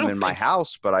don't want them in my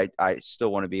house, but I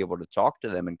still want to be able to talk to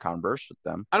them and converse with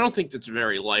them. I don't think that's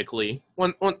very likely.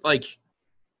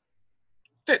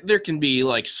 There can be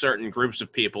like certain groups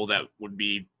of people that would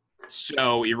be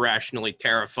so irrationally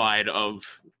terrified of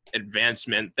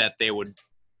advancement that they would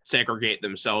segregate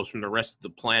themselves from the rest of the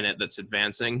planet that's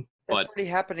advancing. That's already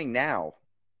happening now.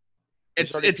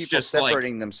 It's just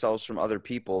separating themselves from other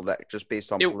people that just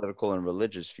based on political and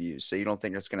religious views. So you don't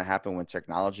think that's going to happen when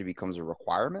technology becomes a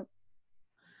requirement?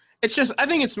 It's just, I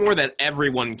think it's more that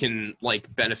everyone can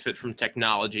like benefit from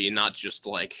technology, not just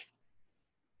like,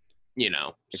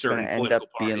 it's going to end up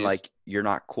being like you're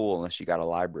not cool unless you got a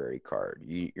library card.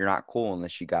 You're not cool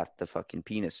unless you got the fucking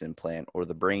penis implant or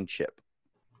the brain chip.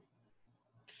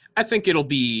 I think it'll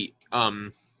be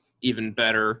even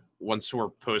better once we're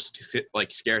post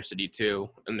like scarcity too,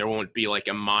 and there won't be like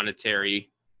a monetary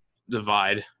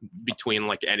divide between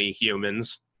like any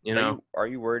humans. Are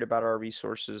you worried about our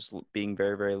resources being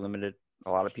very, very limited? A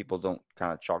lot of people don't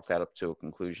kind of chalk that up to a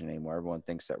conclusion anymore. Everyone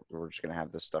thinks that we're just going to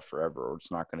have this stuff forever, or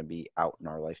it's not going to be out in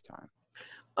our lifetime.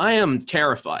 I am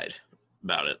terrified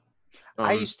about it.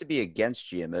 I used to be against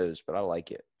GMOs, but I like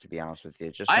it, to be honest with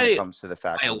you. Just when it comes to the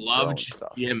fact I love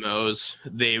GMOs.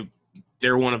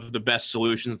 They're one of the best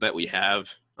solutions that we have.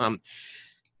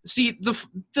 See,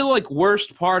 the like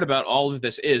worst part about all of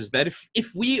this is that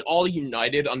if we all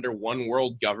united under one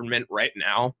world government right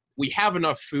now, we have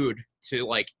enough food to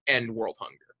like end world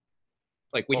hunger.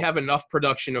 Like we have enough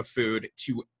production of food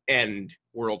to end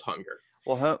world hunger.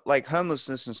 Well, like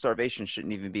homelessness and starvation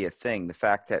shouldn't even be a thing. The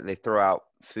fact that they throw out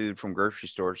food from grocery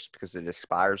stores because it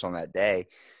expires on that day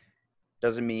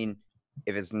doesn't mean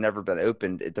if it's never been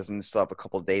opened, it doesn't still have a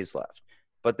couple of days left.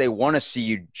 But they want to see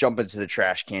you jump into the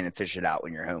trash can and fish it out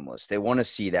when you're homeless. They want to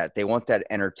see that. They want that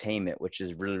entertainment, which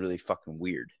is really, really fucking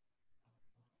weird.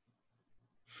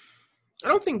 I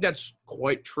don't think that's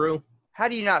quite true. How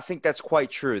do you not think that's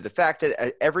quite true? The fact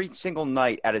that every single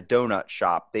night at a donut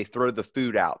shop, they throw the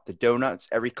food out. The donuts,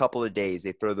 every couple of days,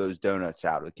 they throw those donuts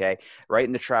out, okay? Right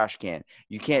in the trash can.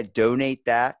 You can't donate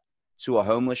that to a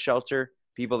homeless shelter,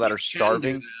 people that are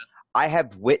starving. I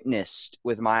have witnessed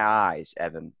with my eyes,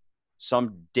 Evan,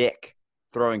 some dick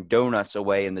throwing donuts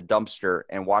away in the dumpster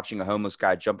and watching a homeless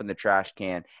guy jump in the trash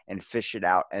can and fish it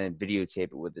out and videotape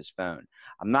it with his phone.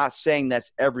 I'm not saying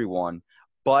that's everyone,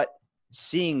 but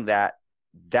seeing that,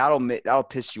 that'll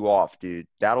piss you off, dude.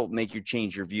 That'll make you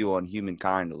change your view on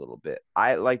humankind a little bit.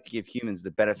 I like to give humans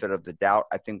the benefit of the doubt.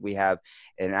 I think we have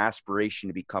an aspiration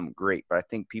to become great, but I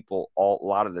think people a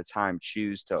lot of the time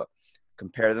choose to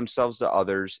compare themselves to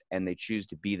others and they choose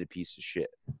to be the piece of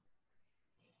shit.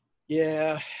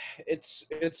 Yeah,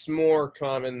 it's more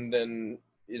common than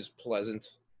is pleasant.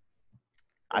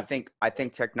 I think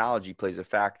technology plays a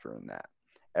factor in that.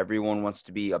 Everyone wants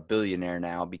to be a billionaire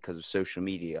now because of social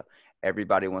media.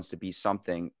 Everybody wants to be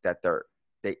something that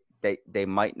they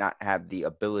might not have the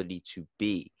ability to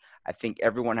be. I think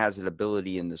everyone has an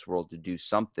ability in this world to do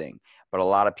something, but a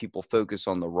lot of people focus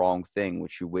on the wrong thing,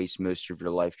 which you waste most of your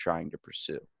life trying to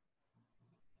pursue.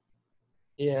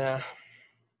 Yeah,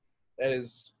 that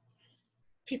is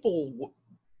people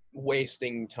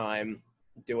wasting time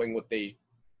doing what they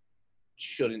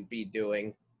shouldn't be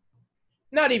doing.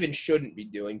 Not even shouldn't be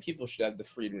doing. People should have the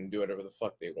freedom to do whatever the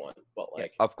fuck they want. But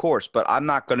like, Of course, but I'm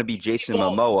not going to be Jason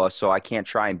People- Momoa, so I can't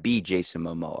try and be Jason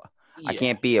Momoa. I yeah,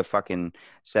 can't be a fucking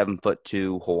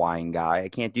 7'2" Hawaiian guy. I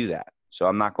can't do that. So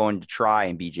I'm not going to try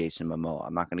and be Jason Momoa.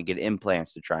 I'm not going to get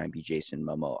implants to try and be Jason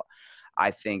Momoa.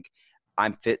 I think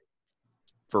I'm fit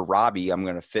for Robbie. I'm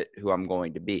going to fit who I'm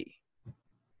going to be.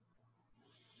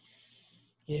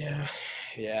 yeah.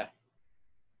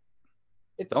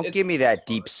 Don't give me that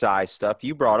deep sigh stuff.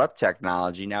 You brought up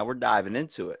technology. Now we're diving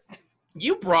into it.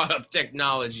 You brought up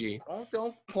technology.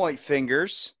 Don't point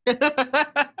fingers.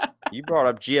 You brought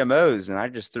up GMOs, and I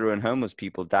just threw in homeless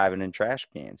people diving in trash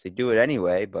cans. They do it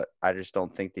anyway, but I just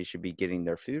don't think they should be getting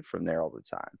their food from there all the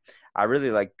time. I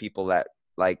really like people that,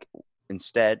 like,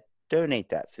 instead donate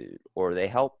that food, or they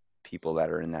help people that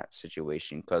are in that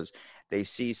situation because they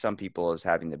see some people as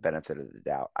having the benefit of the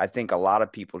doubt. I think a lot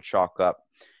of people chalk up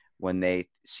when they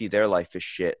see their life as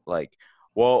shit, like,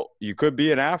 well, you could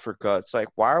be in Africa. It's like,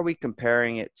 why are we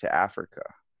comparing it to Africa?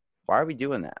 Why are we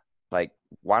doing that? Like,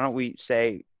 why don't we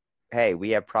say, hey, we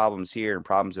have problems here and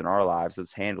problems in our lives.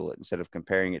 Let's handle it instead of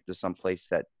comparing it to some place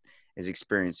that is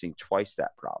experiencing twice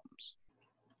that problems.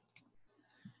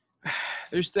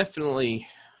 There's definitely,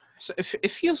 so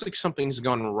it feels like something's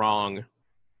gone wrong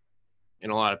in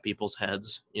a lot of people's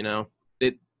heads. You know,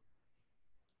 Do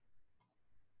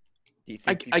you think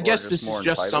I people are guess this more is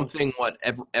just entitled? something what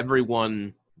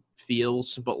everyone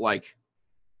feels, but like,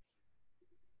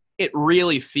 it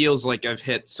really feels like I've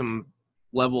hit some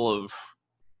level of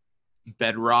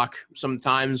bedrock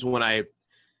sometimes when I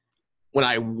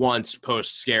once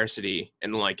post scarcity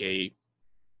and like a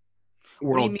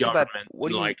world government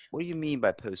and like What do you mean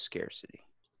by post scarcity?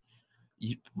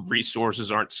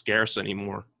 resources aren't scarce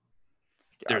anymore.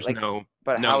 There's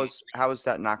But no how is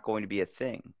that not going to be a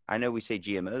thing? I know we say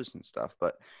GMOs and stuff,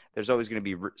 but there's always going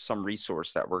to be some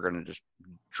resource that we're going to just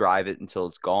drive it until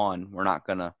it's gone. We're not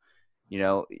going to,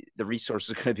 the resource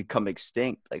is going to become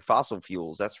extinct, like fossil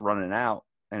fuels. That's running out,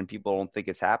 and people don't think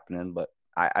it's happening. But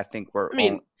I think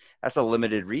that's a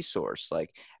limited resource.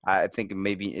 Like, I think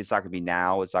maybe it's not going to be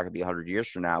now. It's not going to be 100 years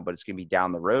from now, but it's going to be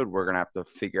down the road. We're going to have to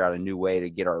figure out a new way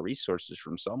to get our resources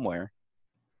from somewhere.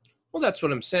 Well, that's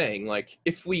what I'm saying. Like,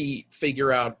 if we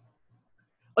figure out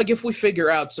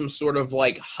some sort of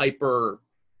like hyper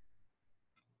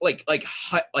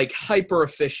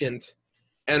efficient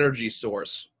energy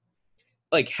source,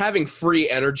 like having free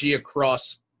energy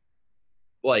across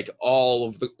like all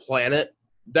of the planet,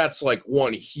 that's like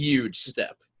one huge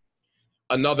step.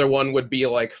 Another one would be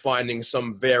like finding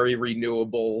some very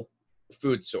renewable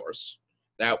food source,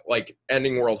 that like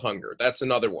ending world hunger. That's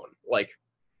another one. Like,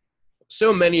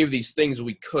 so many of these things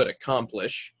we could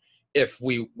accomplish if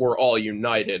we were all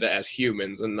united as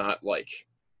humans and not like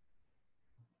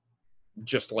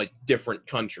just like different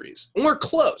countries. And we're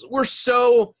close. We're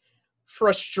so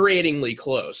frustratingly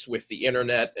close with the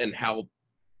internet and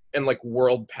like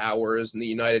world powers and the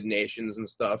United Nations and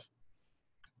stuff.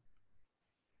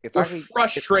 We're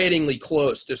frustratingly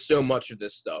close to so much of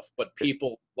this stuff, but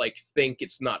people like think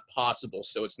it's not possible,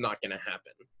 so it's not going to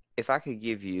happen. If I could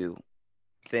give you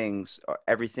things,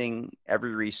 everything,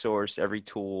 every resource, every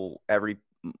tool, every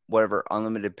whatever,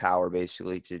 unlimited power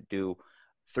basically to do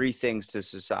 3 things to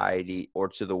society or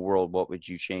to the world, what would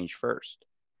you change first?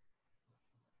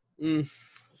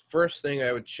 First thing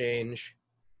I would change,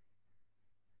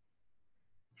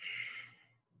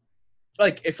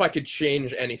 like if I could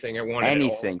change anything, I wanted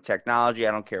anything, technology,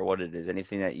 I don't care what it is,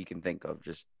 anything that you can think of,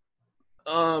 just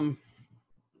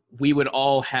we would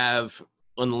all have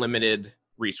unlimited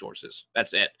resources.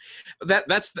 That's it.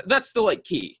 That's the like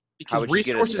key, because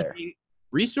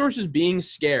resources being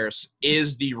scarce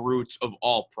is the root of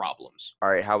all problems. All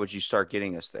right, how would you start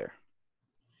getting us there?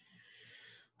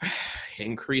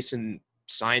 Increase in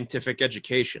scientific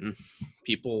education,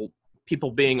 people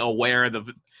being aware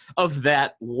of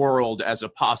that world as a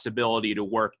possibility to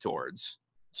work towards.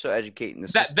 So educating the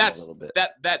system a little bit.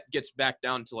 That gets back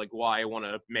down to like why I want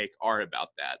to make art about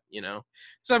that, because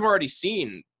I've already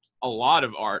seen a lot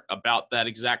of art about that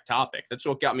exact topic. That's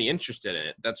what got me interested in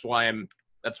it. That's why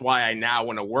I now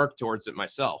want to work towards it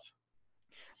myself.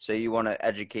 So you want to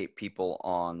educate people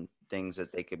on things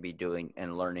that they could be doing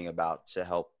and learning about to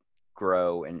help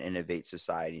grow and innovate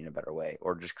society in a better way,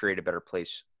 or just create a better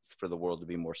place for the world to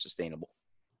be more sustainable.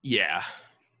 Yeah.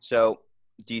 So,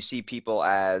 do you see people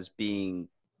as being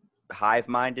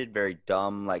hive-minded, very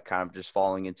dumb, like kind of just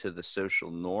falling into the social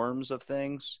norms of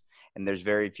things? And there's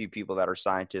very few people that are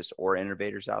scientists or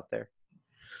innovators out there.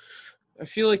 I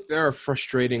feel like there are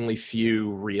frustratingly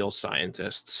few real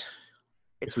scientists.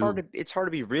 It's Who, it's hard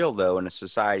to be real though in a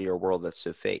society or world that's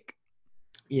so fake.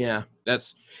 yeah,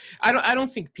 that's. I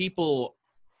don't think people,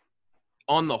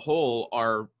 on the whole,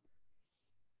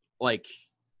 like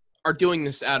are doing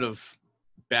this out of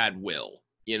bad will.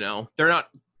 You know, they're not.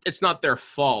 It's not their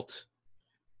fault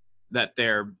that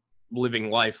they're living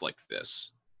life like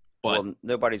this. But Well,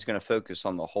 nobody's going to focus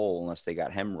on the whole unless they got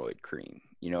hemorrhoid cream.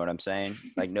 You know what I'm saying?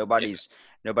 Like nobody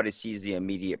sees the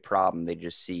immediate problem. They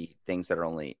just see things that are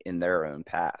only in their own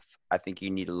path. I think you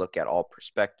need to look at all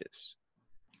perspectives.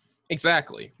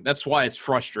 exactly, that's why it's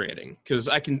frustrating, because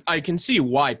I can see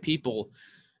why people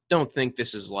don't think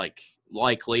this is like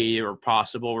likely or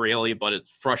possible really, but it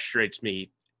frustrates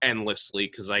me endlessly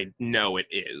because I know it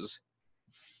is.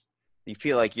 You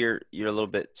feel like you're a little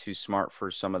bit too smart for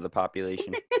some of the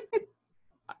population.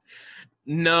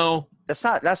 No, That's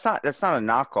not a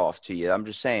knockoff to you. I'm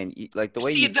just saying, like the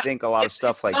way see, you think a lot of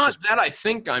stuff, it's like not just that I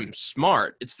think I'm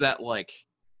smart. It's that like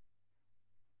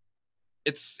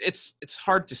it's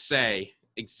hard to say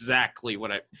exactly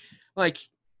what I like.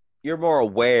 you're more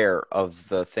aware of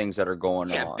the things that are going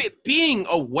Yeah, on. being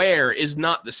aware is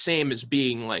not the same as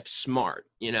being like smart,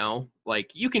 you know?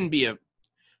 Like you can be a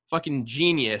fucking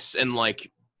genius and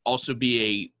like also be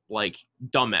a like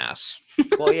dumbass.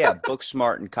 Well, yeah, book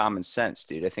smart and common sense,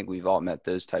 dude. I think we've all met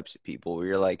those types of people where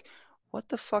you're like, what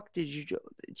the fuck did you do?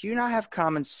 Do you not have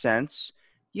common sense?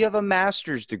 You have a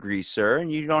master's degree, sir,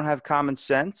 and you don't have common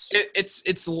sense?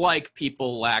 It's like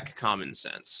people lack common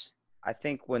sense. I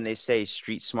think when they say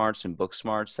street smarts and book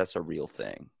smarts, that's a real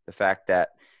thing. The fact that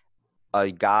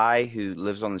a guy who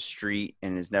lives on the street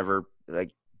and is never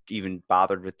like even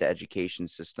bothered with the education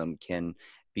system can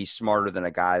be smarter than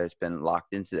a guy that's been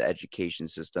locked into the education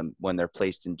system when they're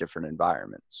placed in different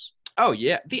environments. Oh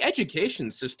yeah, the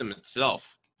education system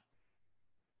itself.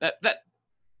 That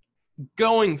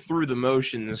going through the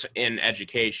motions in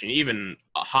education, even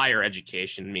a higher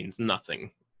education, means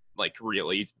nothing. Like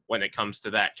really, when it comes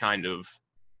to that kind of,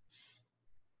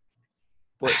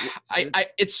 But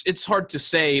it's hard to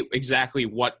say exactly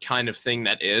what kind of thing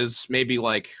that is. Maybe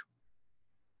like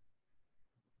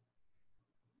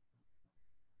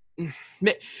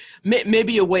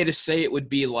maybe a way to say it would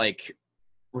be like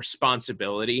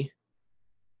responsibility,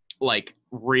 like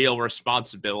real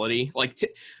responsibility, like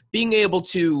being able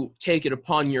to take it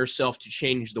upon yourself to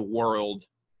change the world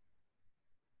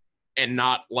and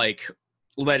not like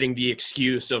letting the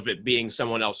excuse of it being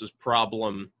someone else's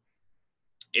problem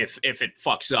if it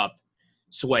fucks up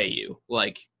sway you.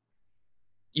 Like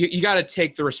you got to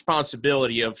take the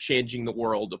responsibility of changing the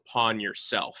world upon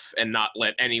yourself and not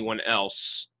let anyone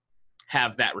else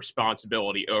have that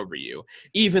responsibility over you.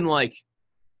 Even like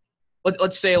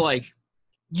let's say like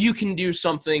you can do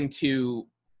something to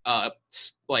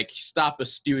like stop a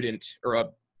student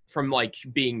from like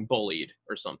being bullied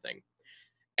or something,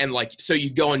 and like so you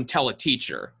go and tell a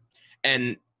teacher,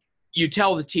 and you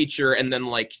tell the teacher, and then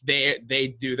like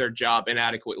they do their job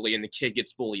inadequately and the kid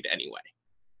gets bullied anyway,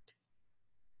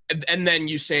 and then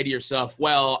you say to yourself,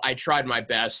 well, I tried my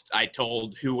best, I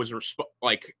told who was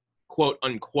like quote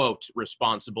unquote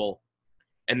responsible,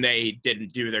 and they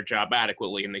didn't do their job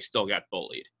adequately and they still got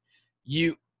bullied.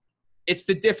 It's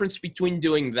the difference between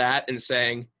doing that and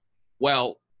saying,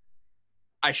 well,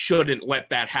 I shouldn't let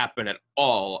that happen at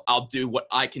all. I'll do what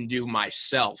I can do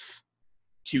myself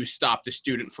to stop the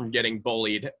student from getting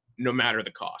bullied, no matter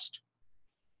the cost.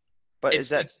 But is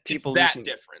that people that losing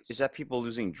difference? Is that people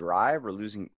losing drive or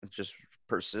losing just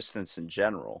persistence in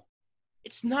general?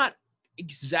 It's not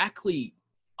exactly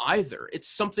either. It's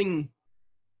something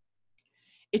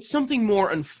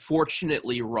more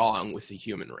unfortunately wrong with the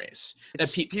human race.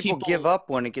 That People give up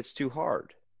when it gets too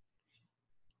hard.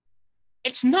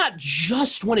 It's not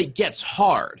just when it gets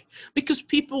hard, because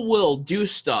people will do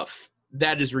stuff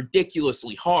that is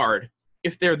ridiculously hard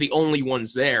if they're the only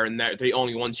ones there and they're the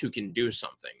only ones who can do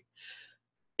something.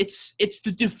 It's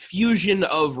the diffusion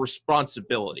of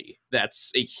responsibility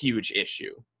that's a huge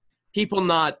issue. People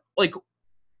not like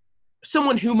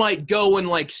someone who might go and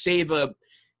like save a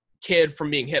kid from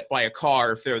being hit by a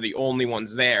car if they're the only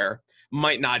ones there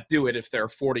might not do it if there are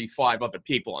 45 other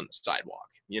people on the sidewalk,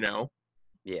 you know?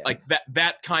 Yeah. Like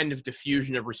that kind of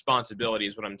diffusion of responsibility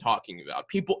is what I'm talking about.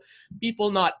 People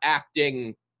not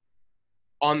acting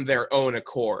on their own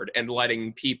accord and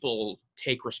letting people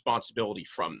take responsibility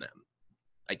from them,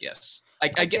 I guess.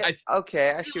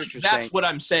 Okay, I see what you're saying. That's what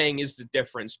I'm saying is the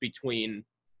difference between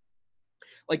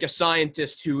like a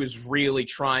scientist who is really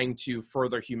trying to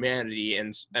further humanity,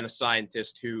 and a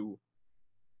scientist who,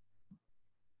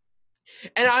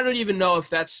 and I don't even know if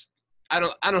that's, I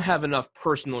don't have enough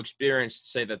personal experience to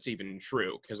say that's even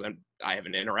true, because I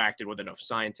haven't interacted with enough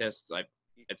scientists.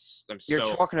 You're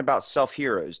talking about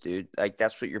self-heroes, dude. Like,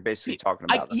 that's what you're basically talking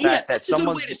about. The yeah, fact that that's a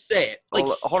good way to say it. Like,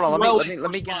 well, hold on,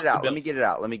 let me get it out. Let me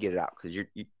get it out because you're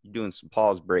doing some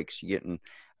pause breaks. I'm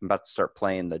about to start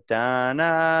playing the da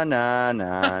na na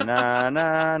na na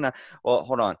na na. Well,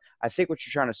 hold on. I think what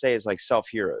you're trying to say is like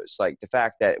self-heroes, like the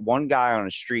fact that one guy on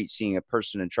the street seeing a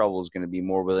person in trouble is going to be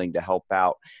more willing to help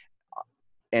out.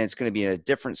 And it's going to be in a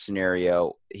different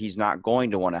scenario. He's not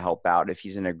going to want to help out if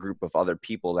he's in a group of other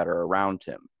people that are around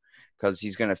him, because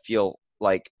he's going to feel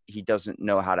like he doesn't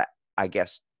know how to, I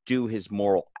guess, do his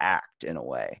moral act in a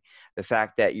way. The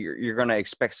fact that you're going to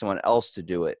expect someone else to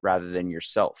do it rather than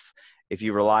yourself. If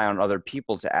you rely on other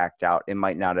people to act out, it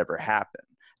might not ever happen.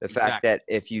 The fact that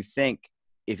if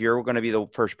you're going to be the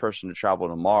first person to travel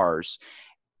to Mars,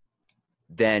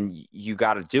 then you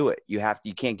got to do it. You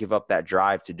can't give up that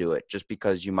drive to do it just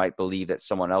because you might believe that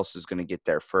someone else is going to get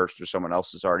there first, or someone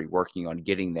else is already working on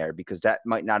getting there, because that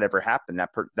might not ever happen.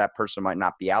 That person might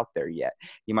not be out there yet.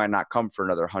 He might not come for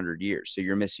another 100 years. So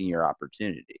you're missing your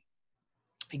opportunity.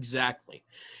 Exactly.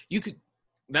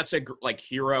 That's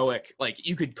heroic, like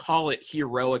you could call it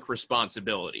heroic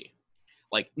responsibility.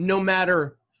 Like no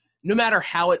matter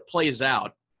how it plays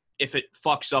out, if it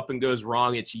fucks up and goes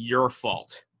wrong, it's your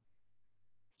fault.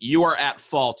 You are at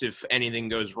fault if anything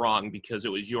goes wrong because it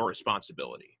was your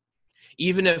responsibility.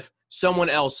 Even if someone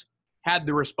else had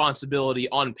the responsibility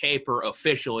on paper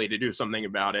officially to do something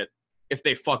about it, if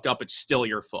they fuck up, it's still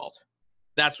your fault.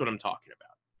 That's what I'm talking about.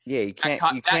 Yeah, you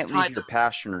can't leave your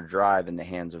passion or drive in the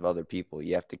hands of other people.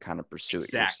 You have to kind of pursue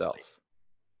it yourself.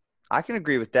 I can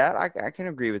agree with that. I can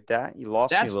agree with that. You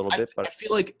lost me a little bit, but I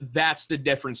feel like that's the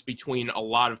difference between a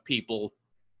lot of people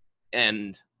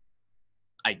and,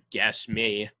 I guess,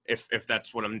 me, if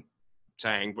that's what I'm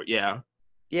saying. But yeah.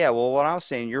 Yeah, well, what I was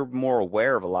saying, you're more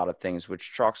aware of a lot of things,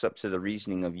 which chalks up to the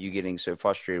reasoning of you getting so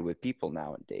frustrated with people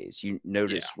nowadays. You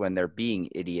notice when they're being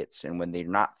idiots and when they're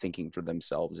not thinking for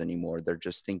themselves anymore. They're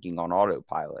just thinking on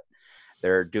autopilot.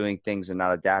 They're doing things and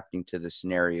not adapting to the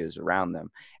scenarios around them.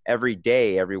 Every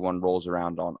day, everyone rolls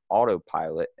around on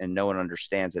autopilot, and no one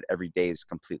understands that every day is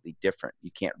completely different.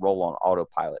 You can't roll on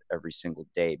autopilot every single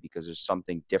day because there's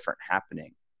something different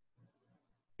happening.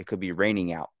 It could be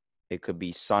raining out. It could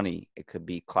be sunny. It could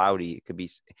be cloudy. It could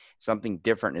be something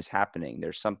different is happening.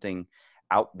 There's something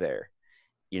out there.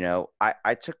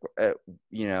 I took,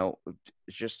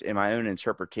 just in my own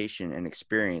interpretation and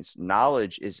experience,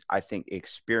 knowledge is, I think,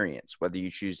 experience, whether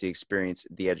you choose to experience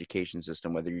the education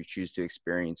system, whether you choose to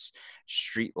experience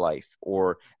street life,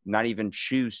 or not even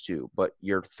choose to, but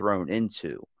you're thrown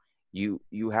into.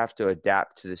 You have to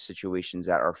adapt to the situations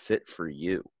that are fit for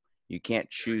you. You can't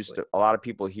choose to. A lot of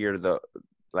people hear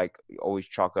always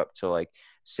chalk up to like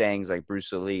sayings like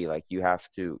Bruce Lee, like you have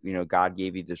to, God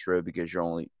gave you this road because you're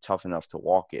only tough enough to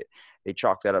walk it. They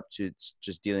chalk that up to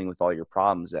just dealing with all your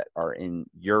problems that are in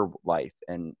your life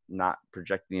and not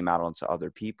projecting them out onto other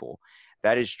people.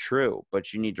 That is true,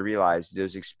 but you need to realize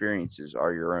those experiences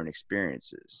are your own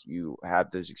experiences. You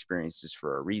have those experiences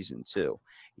for a reason too.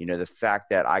 The fact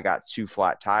that I got 2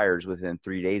 flat tires within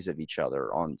 3 days of each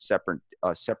other on separate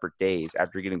days,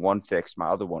 after getting one fixed, my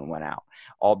other one went out,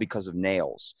 all because of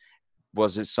nails.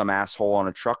 Was it some asshole on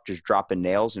a truck just dropping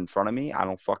nails in front of me? I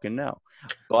don't fucking know.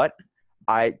 But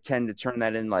I tend to turn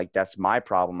that in like that's my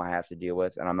problem I have to deal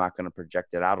with, and I'm not going to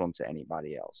project it out onto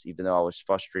anybody else, even though I was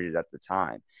frustrated at the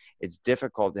time. It's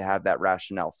difficult to have that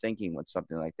rationale thinking when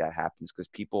something like that happens, because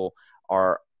people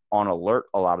are on alert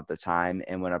a lot of the time,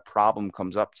 and when a problem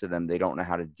comes up to them, they don't know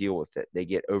how to deal with it. They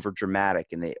get over dramatic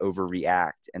and they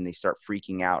overreact, and they start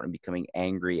freaking out and becoming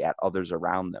angry at others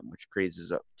around them, which creates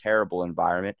a terrible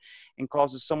environment and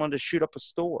causes someone to shoot up a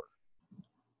store.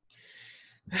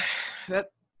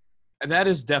 That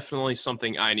is definitely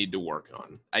something I need to work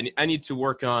on. I need to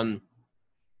work on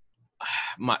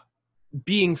my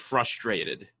being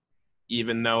frustrated,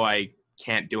 even though I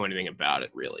can't do anything about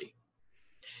it, really.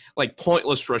 Like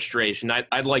pointless frustration.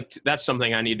 I'd like to, that's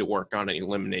something I need to work on and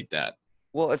eliminate that.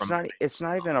 Well, it's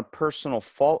not even a personal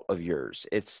fault of yours.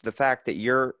 It's the fact that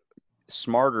you're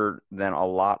smarter than a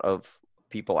lot of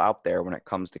people out there when it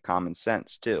comes to common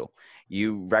sense too.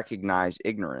 You recognize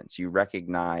ignorance. You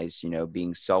recognize,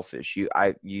 being selfish.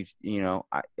 I've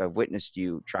witnessed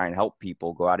you try and help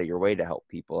people, go out of your way to help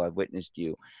people. I've witnessed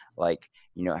you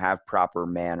have proper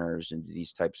manners and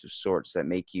these types of sorts that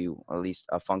make you at least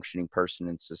a functioning person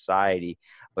in society.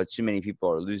 But too many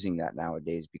people are losing that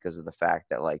nowadays because of the fact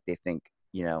that they think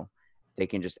you know, they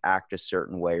can just act a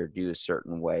certain way or do a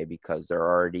certain way because they're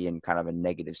already in kind of a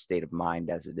negative state of mind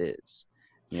as it is.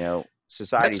 You know,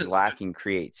 society's lacking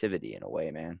creativity in a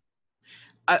way, man.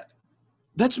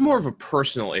 That's more of a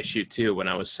personal issue too, when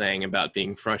I was saying about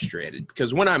being frustrated,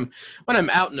 because when I'm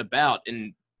out and about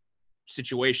and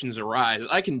situations arise,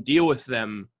 I can deal with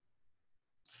them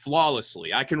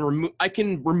flawlessly. I can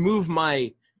remove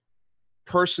my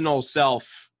personal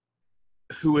self,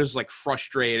 who is like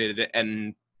frustrated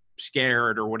and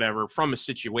scared or whatever, from a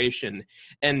situation,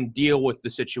 and deal with the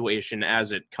situation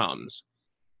as it comes,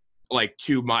 like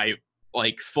to my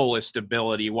like fullest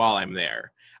ability while I'm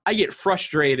there. I get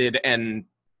frustrated and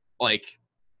like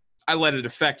I let it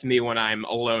affect me when I'm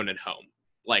alone at home.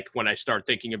 Like when I start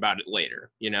thinking about it later,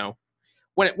 you know,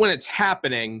 when it's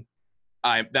happening,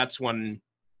 that's when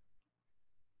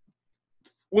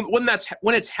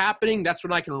it's happening, that's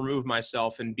when I can remove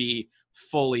myself and be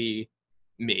fully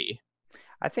me.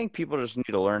 I think people just need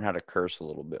to learn how to curse a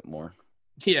little bit more.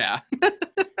 Yeah.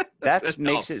 That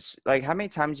makes it like, how many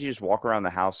times you just walk around the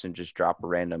house and just drop a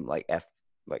random like F,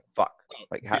 like fuck,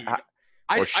 like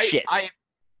or shit.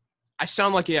 I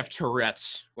sound like I have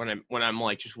Tourette's when I'm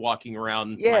like just walking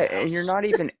around. Yeah, and you're not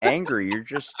even angry. You're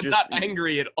just not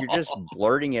angry at all. You're just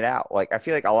blurting it out. Like, I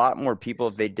feel like a lot more people,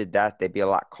 if they did that, they'd be a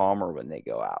lot calmer when they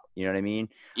go out. You know what I mean?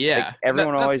 Yeah. Like,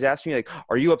 everyone always asks me, like,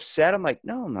 "Are you upset?" I'm like,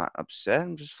 "No, I'm not upset.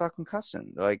 I'm just fucking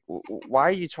cussing." They're like, "Why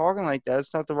are you talking like that?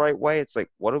 It's not the right way." It's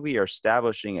like, what are we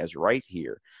establishing as right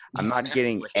here? I'm not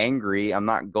getting angry. I'm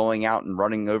not going out and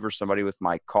running over somebody with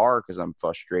my car because I'm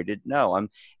frustrated. No, I'm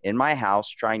in my house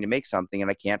trying to make something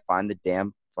and I can't find the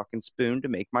damn fucking spoon to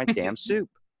make my damn soup.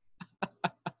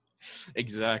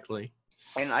 Exactly.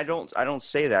 And I don't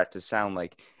say that to sound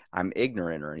like I'm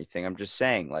ignorant or anything. I'm just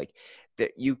saying, like,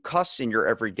 that you cuss in your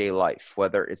everyday life,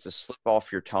 whether it's a slip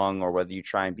off your tongue or whether you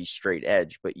try and be straight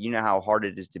edge, but you know how hard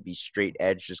it is to be straight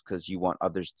edge just because you want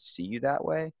others to see you that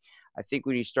way. I think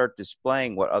when you start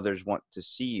displaying what others want to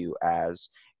see you as,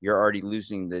 you're already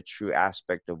losing the true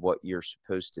aspect of what you're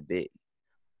supposed to be.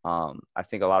 I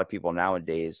think a lot of people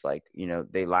nowadays, like, you know,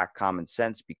 they lack common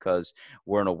sense because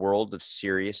we're in a world of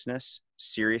seriousness,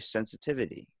 serious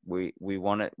sensitivity. We're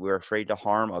afraid to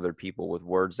harm other people with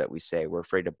words that we say. We're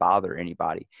afraid to bother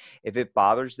anybody. If it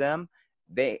bothers them,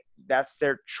 that's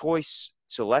their choice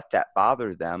to let that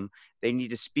bother them. They need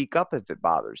to speak up if it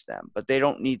bothers them, but they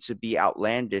don't need to be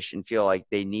outlandish and feel like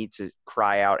they need to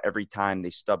cry out every time they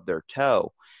stub their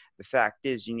toe. The fact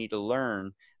is, you need to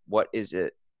learn what is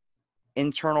it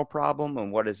internal problem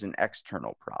and what is an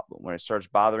external problem. When it starts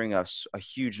bothering us, a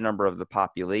huge number of the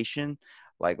population,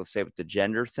 like let's say with the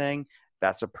gender thing,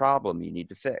 that's a problem you need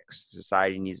to fix.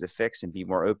 Society needs to fix and be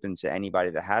more open to anybody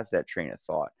that has that train of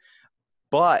thought.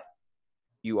 But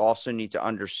you also need to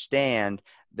understand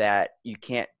that you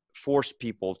can't force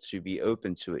people to be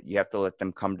open to it. You have to let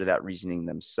them come to that reasoning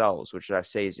themselves, which I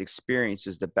say is experience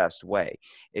is the best way.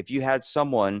 If you had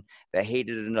someone that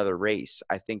hated another race,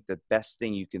 I think the best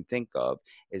thing you can think of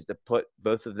is to put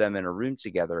both of them in a room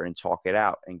together and talk it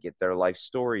out and get their life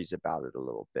stories about it a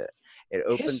little bit. It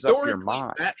opens up your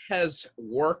mind. That has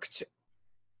worked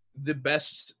the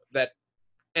best that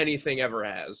anything ever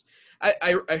has.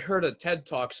 I heard a TED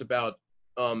Talks about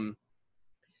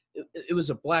it was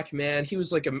a black man. He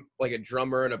was like a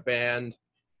drummer in a band,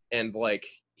 and like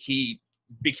he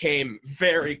became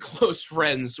very close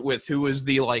friends with who was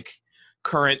the like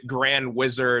current grand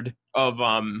wizard of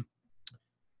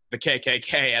the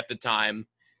KKK at the time,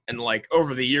 and like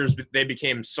over the years they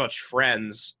became such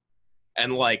friends,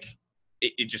 and like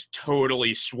it just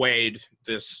totally swayed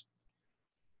this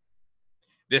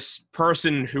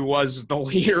person who was the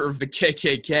leader of the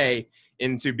KKK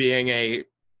into being a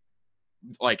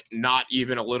like not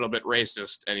even a little bit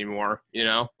racist anymore, you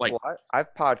know, like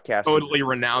I've podcasted totally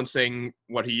renouncing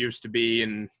what he used to be.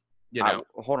 And you know,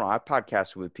 I've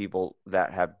podcasted with people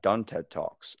that have done TED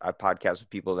Talks. I've podcasted with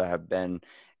people that have been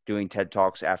doing TED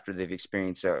Talks after they've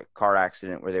experienced a car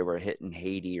accident where they were hit in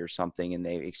Haiti or something and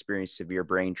they experienced severe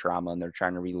brain trauma and they're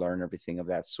trying to relearn everything of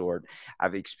that sort.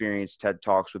 I've experienced TED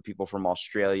Talks with people from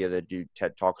Australia that do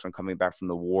TED Talks on coming back from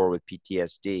the war with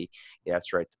PTSD. Yeah,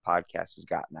 that's right. The podcast has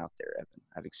gotten out there, Evan.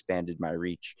 I've expanded my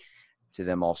reach to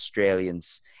them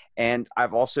Australians. And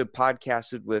I've also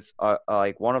podcasted with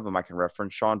like one of them I can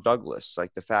reference, Sean Douglas,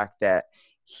 like the fact that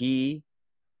he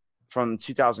from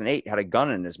 2008 had a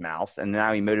gun in his mouth and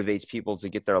now he motivates people to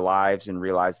get their lives and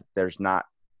realize that there's not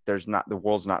the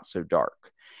world's not so dark.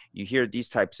 You hear these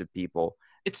types of people.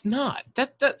 It's not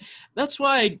that's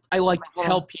why I like to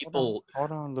tell people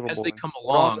hold on, little as boy. they come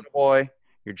Hold on, along. little boy.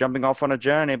 You're jumping off on a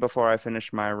journey before I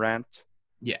finish my rant.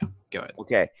 Yeah. Go ahead.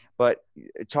 Okay, but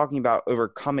talking about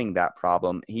overcoming that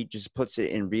problem, he just puts it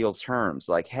in real terms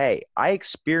like, hey, I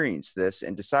experienced this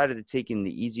and decided to take in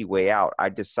the easy way out. I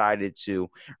decided to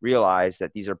realize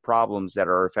that these are problems that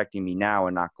are affecting me now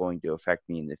and not going to affect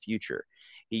me in the future.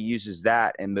 He uses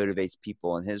that and motivates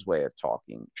people in his way of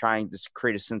talking, trying to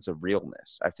create a sense of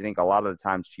realness. I think a lot of the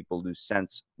times people lose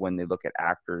sense when they look at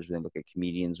actors, when they look at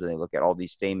comedians, when they look at all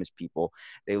these famous people,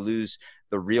 they lose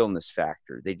the realness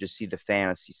factor. They just see the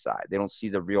fantasy side. They don't see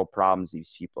the real problems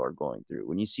these people are going through.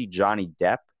 When you see Johnny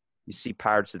Depp, you see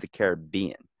Pirates of the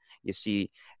Caribbean. You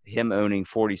see him owning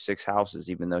 46 houses,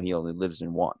 even though he only lives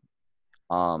in one.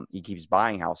 He keeps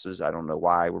buying houses. I don't know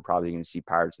why. We're probably going to see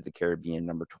Pirates of the Caribbean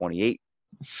number 28.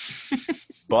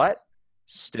 But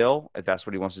still, if that's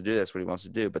what he wants to do, that's what he wants to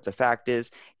do. But the fact is,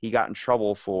 he got in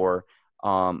trouble for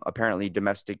apparently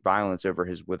domestic violence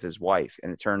with his wife,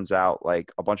 and it turns out like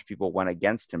a bunch of people went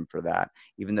against him for that,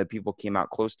 even though people came out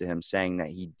close to him saying that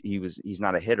he's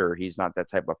not a hitter, he's not that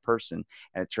type of person.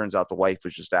 And it turns out the wife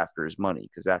was just after his money,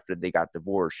 because after they got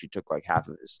divorced, she took like half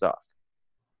of his stuff.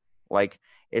 Like,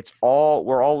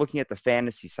 we're all looking at the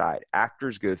fantasy side.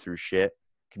 Actors go through shit,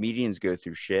 comedians go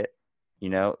through shit. You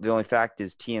know, the only fact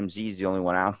is TMZ is the only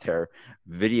one out there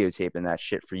videotaping that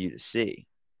shit for you to see.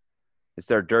 It's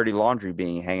their dirty laundry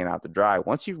being hanging out to dry.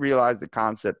 Once you realize the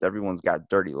concept, everyone's got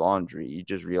dirty laundry, you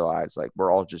just realize like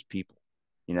we're all just people.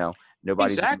 You know,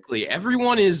 nobody's Exactly.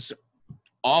 Everyone is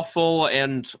awful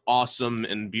and awesome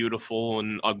and beautiful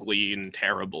and ugly and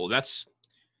terrible. That's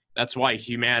why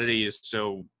humanity is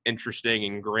so interesting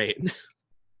and great.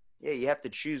 Yeah, you have to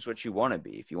choose what you want to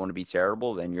be. If you want to be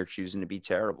terrible, then you're choosing to be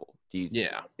terrible. Do you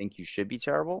Yeah. think you should be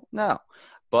terrible? No.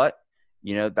 But,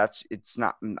 you know, it's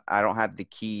not, I don't have the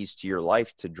keys to your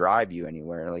life to drive you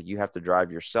anywhere. Like, you have to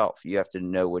drive yourself. You have to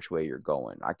know which way you're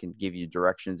going. I can give you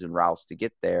directions and routes to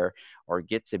get there or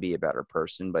get to be a better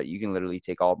person, but you can literally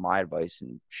take all of my advice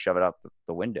and shove it out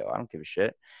the window. I don't give a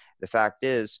shit. The fact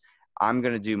is, I'm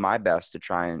going to do my best to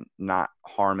try and not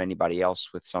harm anybody else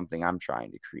with something I'm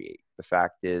trying to create. The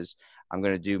fact is, I'm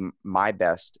going to do my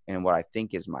best in what I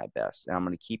think is my best. And I'm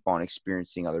going to keep on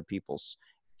experiencing other people's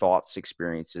thoughts,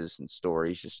 experiences, and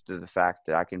stories, just to the fact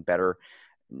that I can better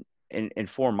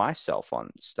inform myself on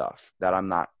stuff that I'm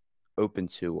not open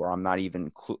to, or I'm not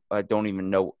even, I don't even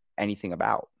know anything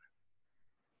about.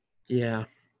 Yeah.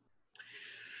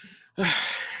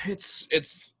 It's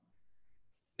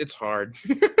hard.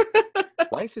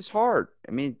 Life is hard.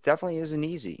 I mean, it definitely isn't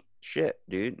easy. Shit,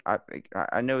 dude.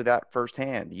 I know that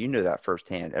firsthand. You know that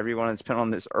firsthand. Everyone that's been on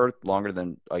this earth longer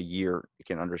than a year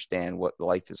can understand what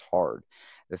life is hard.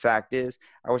 The fact is,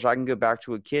 I wish I can go back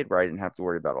to a kid where I didn't have to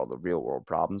worry about all the real world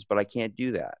problems, but I can't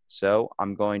do that. So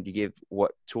I'm going to give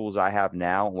what tools I have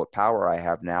now and what power I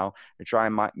have now to try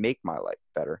and make my life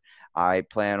better. I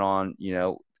plan on, you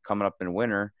know, coming up in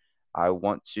winter, I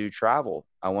want to travel.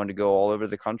 I want to go all over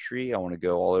the country. I want to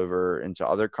go all over into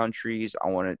other countries.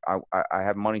 I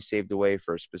have money saved away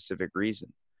for a specific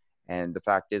reason. And the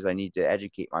fact is, I need to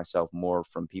educate myself more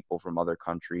from people from other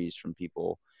countries, from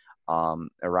people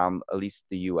around at least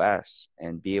the U.S.,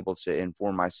 and be able to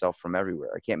inform myself from everywhere.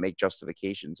 I can't make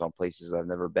justifications on places I've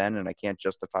never been, and I can't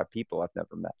justify people I've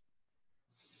never met.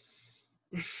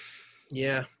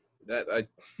 Yeah, that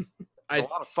It's a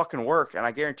lot of fucking work, and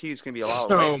I guarantee you it's gonna be a lot of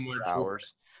so writing much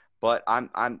hours. But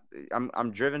I'm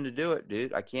driven to do it,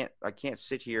 dude. I can't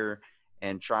sit here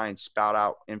and try and spout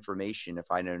out information if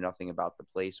I know nothing about the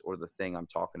place or the thing I'm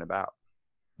talking about.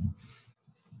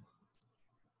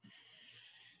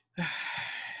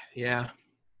 Yeah.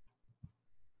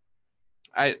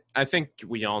 I think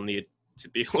we all need to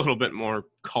be a little bit more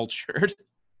cultured.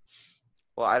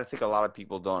 Well, I think a lot of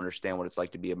people don't understand what it's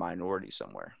like to be a minority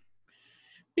somewhere.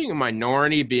 Being a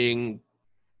minority, being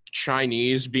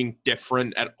Chinese, being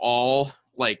different at all,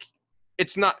 like,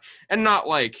 it's not, and not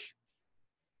like,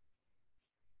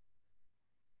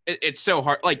 it's so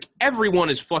hard. Like, everyone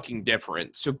is fucking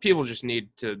different, so people just need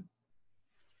to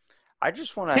I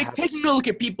just want to taking a look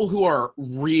at people who are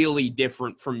really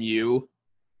different from you.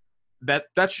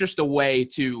 That's just a way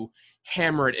to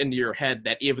hammer it into your head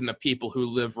that even the people who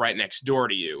live right next door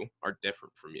to you are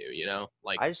different from you, you know?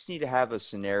 Like, I just need to have a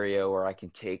scenario where I can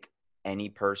take any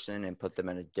person and put them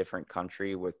in a different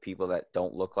country with people that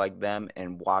don't look like them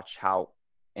and watch how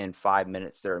in 5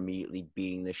 minutes they're immediately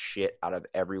beating the shit out of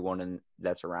everyone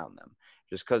that's around them.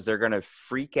 Just because they're going to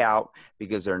freak out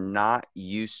because they're not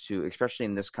used to, especially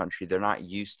in this country, they're not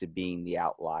used to being the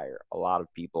outlier. A lot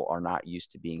of people are not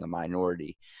used to being a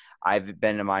minority. I've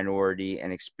been a minority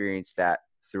and experienced that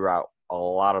throughout a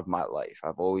lot of my life.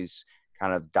 I've always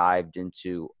kind of dived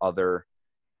into other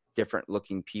different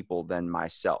looking people than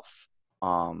myself.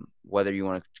 whether you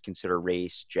want to consider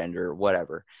race, gender,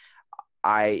 whatever.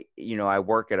 I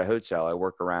work at a hotel. I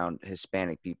work around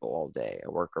Hispanic people all day. I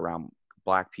work around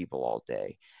Black people all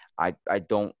day. I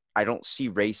don't see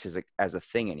race as a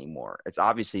thing anymore. It's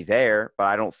obviously there, but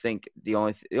I don't think the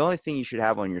only thing you should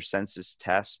have on your census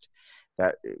test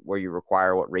where you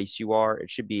require what race you are, it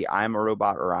should be I'm a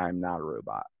robot or I'm not a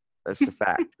robot. That's the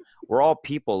fact. We're all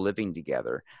people living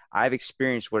together. I've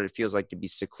experienced what it feels like to be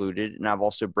secluded, and I've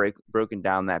also broken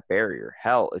down that barrier.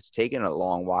 Hell, it's taken a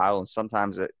long while, and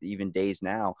sometimes even days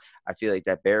now, I feel like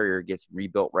that barrier gets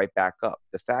rebuilt right back up.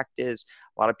 The fact is,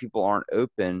 a lot of people aren't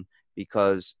open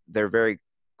because they're very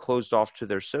closed off to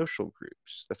their social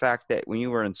groups. The fact that when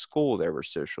you were in school, there were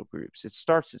social groups. It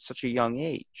starts at such a young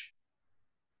age.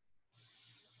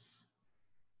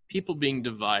 People being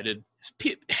divided.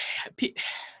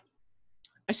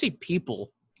 I say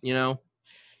people,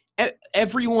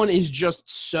 everyone is just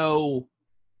so,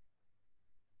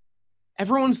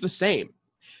 everyone's the same.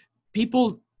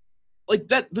 People like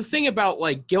that. The thing about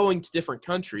like going to different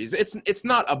countries, it's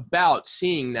not about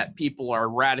seeing that people are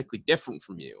radically different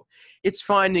from you. It's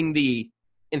finding the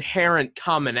inherent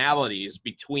commonalities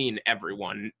between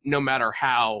everyone, no matter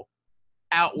how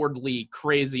outwardly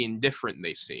crazy and different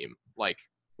they seem. Like,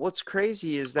 what's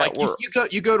crazy is that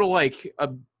you go to like a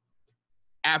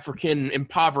African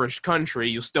impoverished country,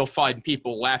 you'll still find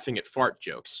people laughing at fart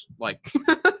jokes. Like,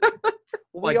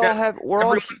 we're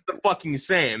all the fucking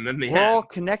same. We're all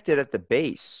connected at the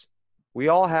base. We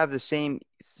all have the same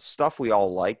stuff we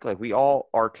all like. Like, we all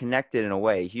are connected in a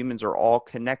way. Humans are all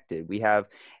connected. We have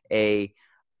in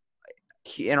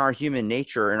our human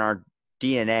nature, in our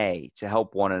DNA, to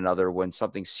help one another when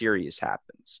something serious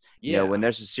happens. Yeah. When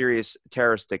there's a serious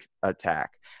terrorist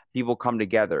attack, people come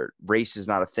together. Race is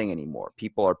not a thing anymore.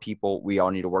 People are people. We all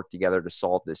need to work together to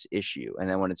solve this issue. And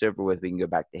then when it's over with, we can go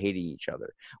back to hating each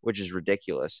other, which is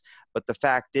ridiculous. But the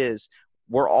fact is,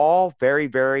 we're all very,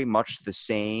 very much the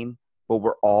same, but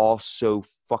we're all so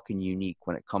fucking unique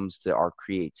when it comes to our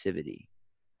creativity.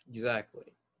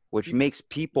 Exactly. Which makes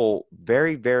people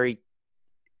very, very,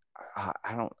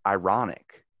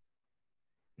 ironic.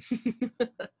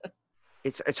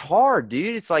 It's hard,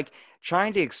 dude. It's like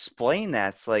trying to explain that.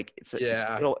 It's like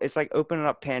it's like opening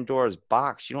up Pandora's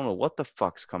box. You don't know what the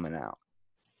fuck's coming out.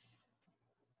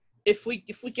 If we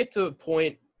get to the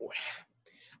point,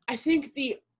 I think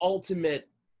the ultimate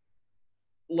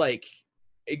like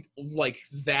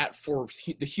that for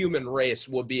the human race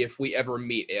will be if we ever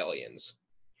meet aliens.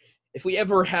 If we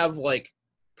ever have like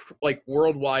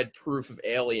worldwide proof of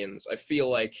aliens, I feel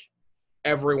like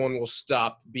everyone will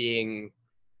stop being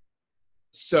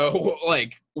so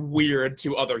like weird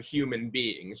to other human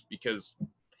beings, because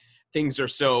things are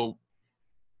so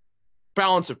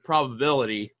balance of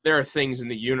probability. There are things in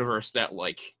the universe that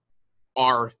like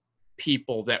are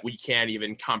people that we can't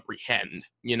even comprehend,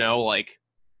 like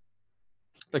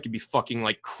that could be fucking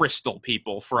like crystal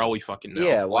people for all we fucking know.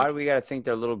 Yeah, why do we gotta think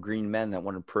they're little green men that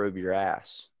want to probe your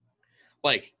ass?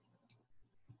 Like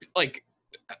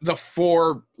the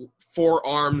four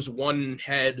arms, one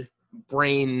head,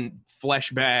 brain,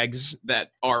 flesh bags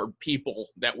that are people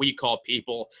that we call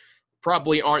people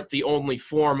probably aren't the only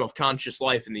form of conscious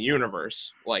life in the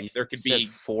universe. Like, there could be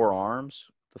 4 arms.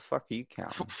 The fuck are you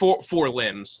counting? Four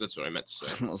limbs. That's what I meant to say.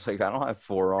 I was like, I don't have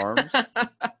 4 arms.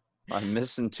 I'm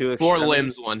missing 2 4 extremities.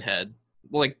 limbs, 1 head.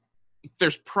 Like,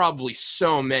 there's probably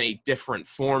so many different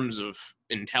forms of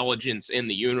intelligence in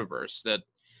the universe that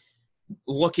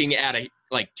looking at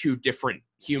 2 different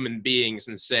human beings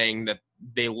and saying that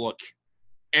they look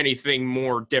anything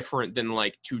more different than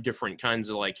 2 different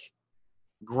kinds of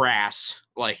grass,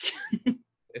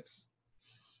 it's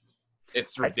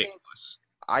ridiculous.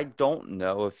 I don't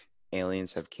know if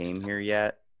aliens have came here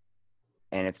yet,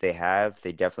 and if they have,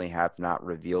 they definitely have not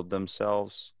revealed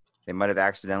themselves. They might have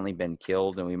accidentally been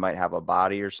killed and we might have a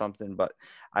body or something, but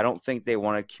I don't think they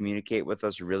want to communicate with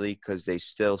us really, because they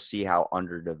still see how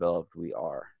underdeveloped we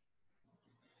are.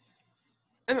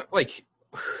 And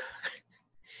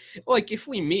if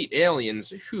we meet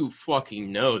aliens, who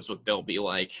fucking knows what they'll be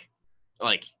like?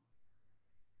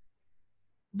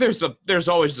 There's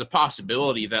always the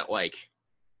possibility that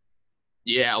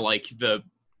the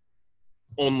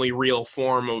only real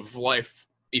form of life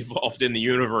evolved in the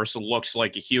universe looks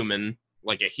like a human,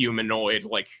 like a humanoid,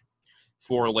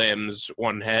 4 limbs,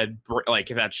 1 head,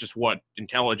 that's just what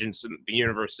intelligence in the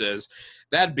universe is.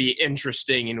 That'd be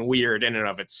interesting and weird in and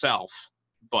of itself.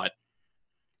 But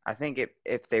I think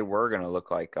if they were going to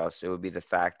look like us, it would be the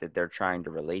fact that they're trying to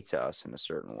relate to us in a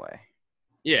certain way.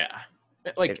 Yeah.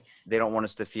 They don't want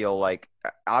us to feel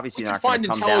obviously not going to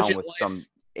come down with some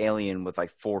alien with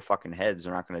like 4 fucking heads.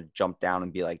 They're not going to jump down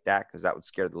and be like that, because that would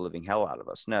scare the living hell out of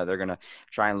us. No, they're going to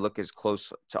try and look as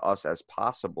close to us as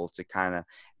possible to kind of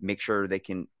make sure they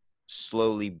can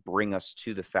slowly bring us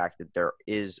to the fact that there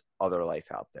is other life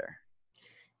out there.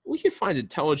 We can find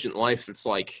intelligent life that's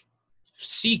like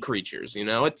sea creatures, you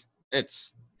know?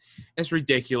 It's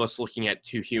ridiculous looking at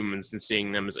 2 humans and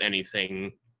seeing them as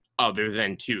anything other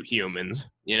than 2 humans,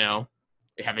 you know?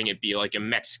 Having it be like a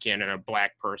Mexican and a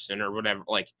black person or whatever.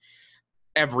 Like,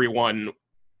 everyone,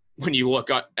 when you look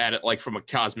at it like from a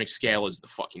cosmic scale, is the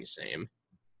fucking same.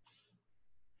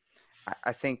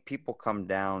 I think people come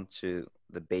down to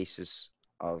the basis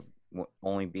of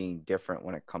only being different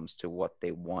when it comes to what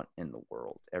they want in the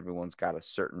world. Everyone's got a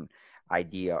certain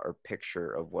idea or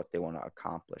picture of what they want to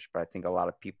accomplish, but I think a lot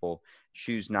of people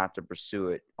choose not to pursue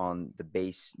it on the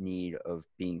base need of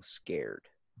being scared.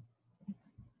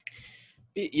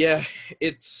 Yeah,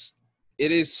 it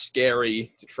is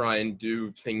scary to try and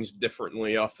do things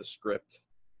differently off the script.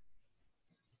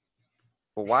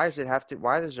 But why does there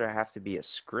have to be a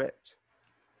script?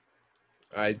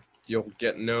 You'll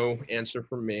get no answer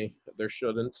from me. There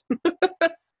shouldn't.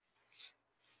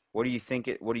 What do you think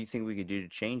we could do to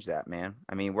change that, man?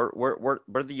 I mean, we're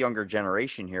the younger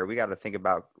generation here. We got to think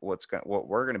about what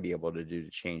we're going to be able to do to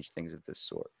change things of this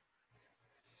sort.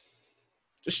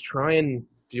 Just try and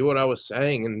do what I was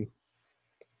saying and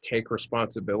take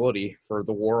responsibility for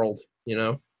the world, you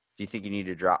know? Do you think you need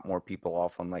to drop more people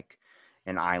off on like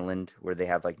an island where they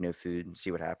have like no food and see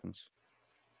what happens?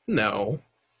 No.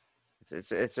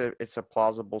 It's a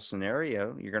plausible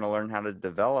scenario. You're going to learn how to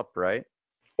develop, right?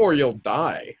 Or you'll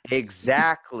die.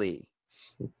 Exactly.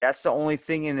 That's the only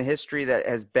thing in the history that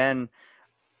has been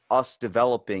us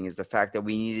developing, is the fact that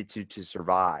we needed to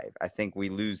survive. I think we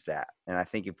lose that. And I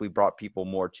think if we brought people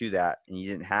more to that, and you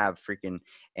didn't have freaking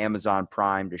Amazon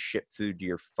Prime to ship food to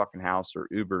your fucking house or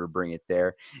Uber to bring it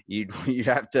there, you'd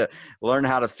have to learn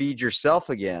how to feed yourself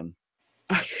again.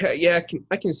 Okay, yeah,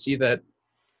 I can see that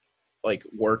like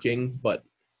working, but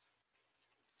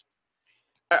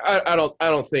I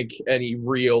don't think any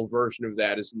real version of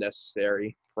that is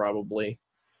necessary, probably.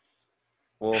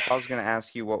 Well, if I was going to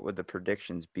ask you what would the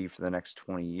predictions be for the next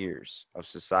 20 years of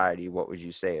society, what would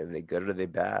you say? Are they good or are they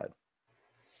bad?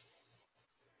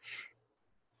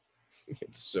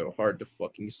 It's so hard to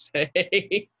fucking say.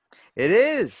 It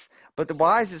is. But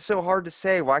why is it so hard to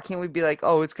say? Why can't we be like,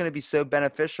 oh, it's going to be so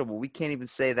beneficial? But we can't even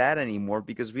say that anymore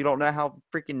because we don't know how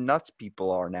freaking nuts people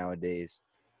are nowadays.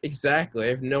 Exactly. I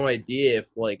have no idea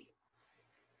if like...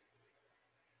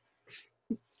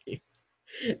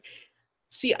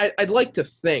 See, I'd like to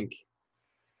think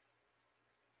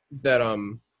that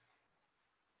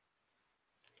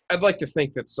I'd like to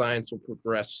think that science will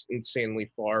progress insanely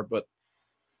far, but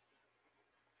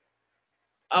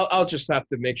I'll just have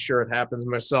to make sure it happens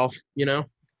myself, you know?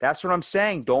 That's what I'm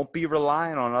saying. Don't be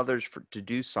relying on others to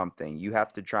do something. You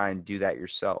have to try and do that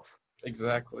yourself.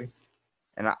 Exactly.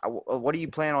 And what do you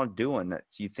plan on doing that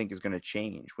you think is going to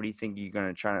change? What do you think you're going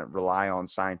to try to rely on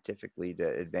scientifically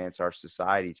to advance our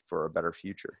society for a better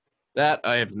future? That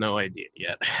I have no idea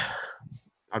yet.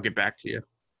 I'll get back to you.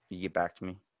 You get back to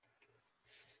me?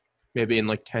 Maybe in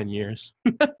like 10 years.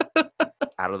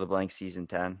 Out of the Blank season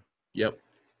 10? Yep.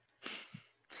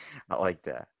 I like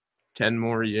that. 10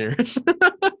 more years.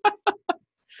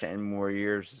 10 more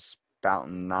years of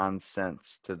spouting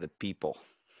nonsense to the people.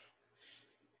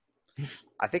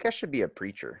 I think I should be a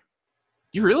preacher.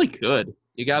 You really could.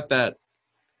 You got that.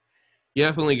 You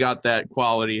definitely got that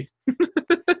quality.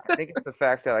 I think it's the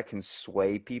fact that I can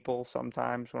sway people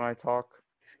sometimes when I talk.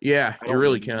 Yeah, you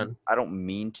really can. I don't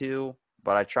mean to,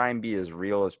 but I try and be as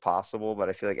real as possible. But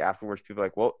I feel like afterwards, people are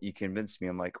like, well, you convinced me.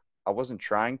 I'm like, I wasn't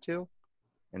trying to.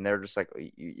 And they're just like,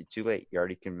 you're too late. You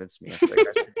already convinced me. I feel like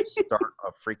I should just start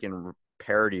a freaking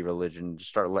parody religion.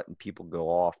 Just start letting people go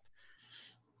off.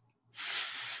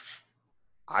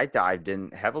 I dived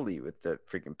in heavily with the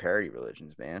freaking parody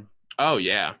religions, man. Oh,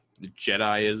 yeah. The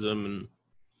Jediism and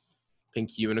pink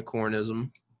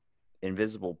unicornism.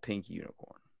 Invisible pink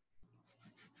unicorn.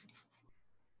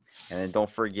 And then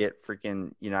don't forget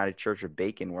freaking United Church of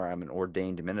Bacon, where I'm an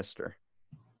ordained minister.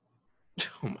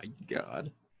 Oh, my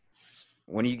God.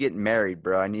 When are you getting married,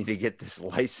 bro? I need to get this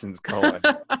license going.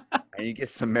 I need to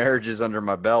get some marriages under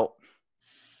my belt.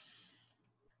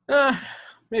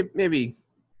 Maybe.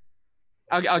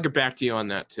 I'll get back to you on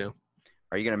that, too.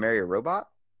 Are you going to marry a robot?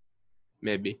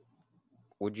 Maybe.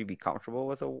 Would you be comfortable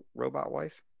with a robot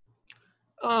wife?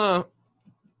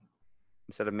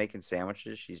 Instead of making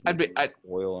sandwiches, she's making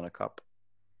oil in a cup.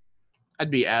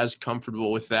 I'd be as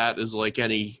comfortable with that as like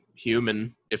any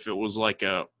human if it was like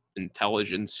a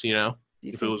intelligence, you know?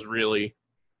 If it was really...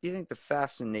 you think the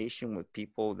fascination with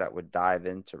people that would dive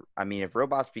into, I mean, if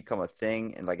robots become a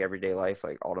thing in like everyday life,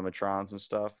 like automatrons and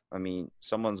stuff, I mean,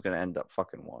 someone's going to end up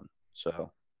fucking one.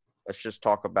 So let's just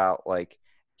talk about like,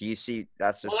 do you see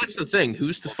that's just Well, that's the thing.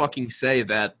 Who's to fucking say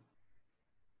that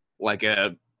like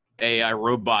a AI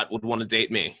robot would want to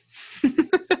date me?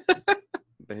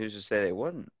 but who's to say they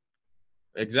wouldn't?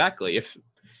 Exactly. If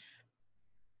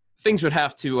things would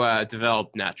have to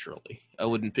develop naturally, I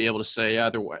wouldn't be able to say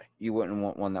either way. You wouldn't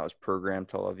want one that was programmed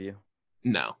to love you?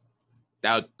 No,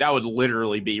 that would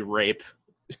literally be rape.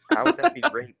 How would that be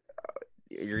rape?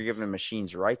 You're giving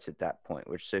machines rights at that point,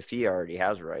 which Sophia already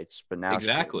has rights, but now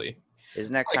Exactly.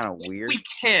 Isn't that kind of weird? We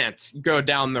can't go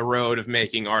down the road of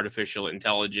making artificial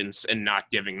intelligence and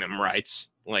not giving them rights.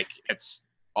 Like, it's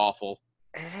awful.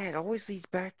 It always leads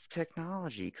back to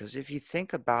technology, because if you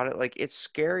think about it, like, it's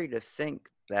scary to think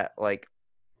that like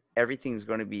everything's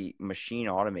going to be machine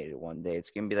automated one day.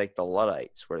 It's going to be like the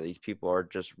Luddites, where these people are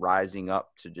just rising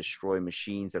up to destroy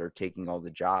machines that are taking all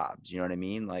the jobs. You know what I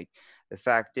mean? Like, the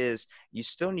fact is, you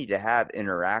still need to have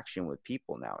interaction with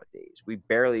people nowadays. We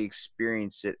barely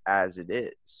experience it as it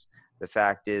is. The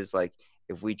fact is, like,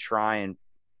 if we try and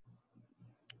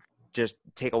just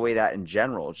take away that in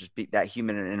general, just be that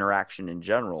human interaction in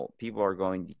general, people are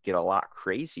going to get a lot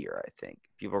crazier, I think.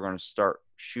 People are going to start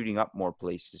shooting up more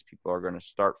places. People are going to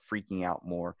start freaking out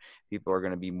more. People are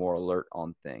going to be more alert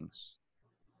on things.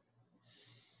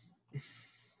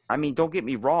 I mean, don't get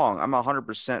me wrong. I'm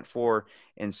 100% for,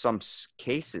 in some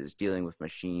cases, dealing with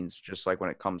machines, just like when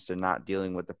it comes to not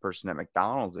dealing with the person at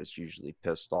McDonald's that's usually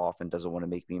pissed off and doesn't want to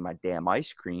make me my damn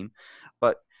ice cream.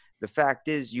 But the fact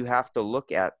is, you have to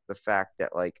look at the fact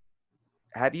that, like,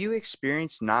 have you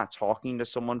experienced not talking to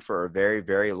someone for a very,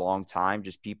 very long time,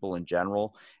 just people in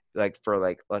general, like for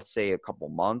like, let's say a couple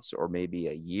months or maybe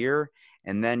a year,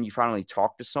 and then you finally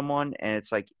talk to someone and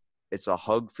it's like, it's a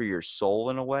hug for your soul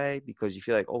in a way, because you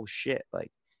feel like, oh shit,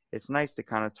 like it's nice to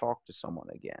kind of talk to someone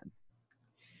again.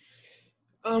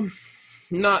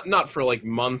 Not for like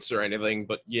months or anything,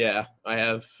 but yeah, I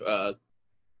have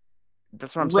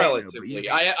That's what I'm relatively. saying.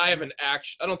 I haven't I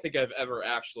don't think I've ever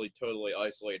actually totally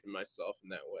isolated myself in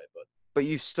that way, but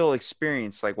you've still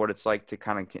experienced like what it's like to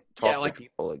kind of talk to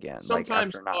people again, like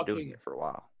after not doing it for a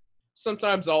while.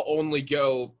 Sometimes I'll only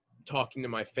go talking to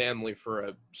my family for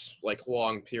a like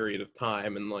long period of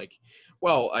time, and like,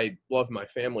 well, I love my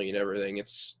family and everything.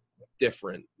 It's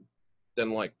different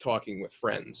than like talking with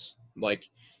friends. Like,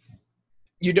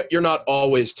 you're not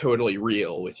always totally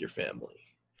real with your family.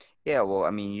 Yeah, well,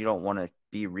 I mean, you don't want to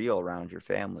be real around your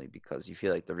family because you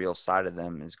feel like the real side of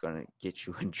them is going to get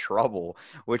you in trouble,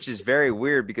 which is very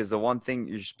weird because the one thing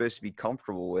you're supposed to be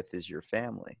comfortable with is your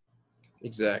family.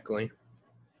 Exactly.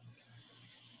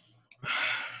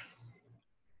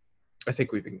 I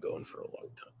think we've been going for a long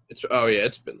time. It's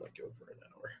been like over an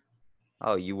hour.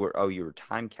 Oh, you were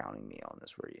time counting me on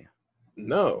this, were you?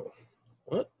 No.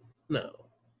 What? No.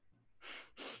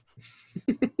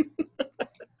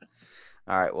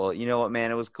 All right. Well, you know what,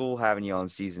 man? It was cool having you on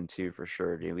season 2 for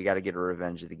sure, dude. We got to get a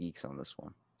Revenge of the Geeks on this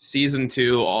one. Season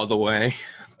 2 all the way.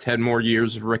 10 more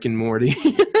years of Rick and Morty.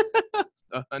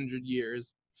 100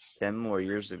 years. 10 more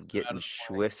years of getting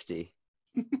swifty.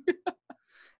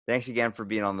 Thanks again for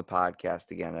being on the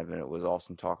podcast again, Evan. It was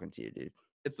awesome talking to you, dude.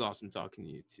 It's awesome talking to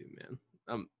you too,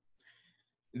 man.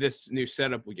 This new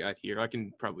setup we got here, I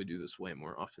can probably do this way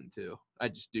more often too. I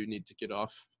just do need to get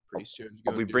off pretty soon.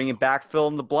 Are we bringing back Fill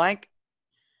in the Blank?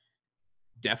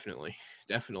 Definitely.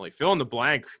 Fill in the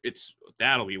blank,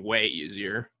 that'll be way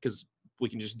easier because we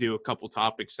can just do a couple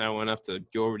topics. I won't have to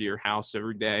go over to your house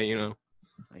every day, you know.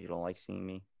 You don't like seeing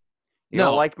me? You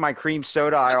don't like my cream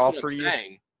soda I offer you?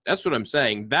 That's what I'm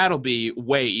saying. That'll be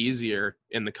way easier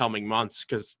in the coming months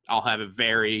because I'll have a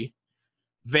very,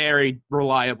 very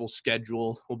reliable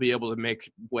schedule. We'll be able to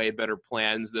make way better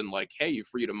plans than like, hey, you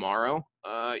free tomorrow?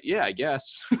 Yeah, I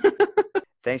guess.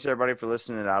 Thanks, everybody, for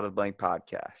listening to Out of the Blank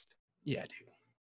podcast. Yeah, dude.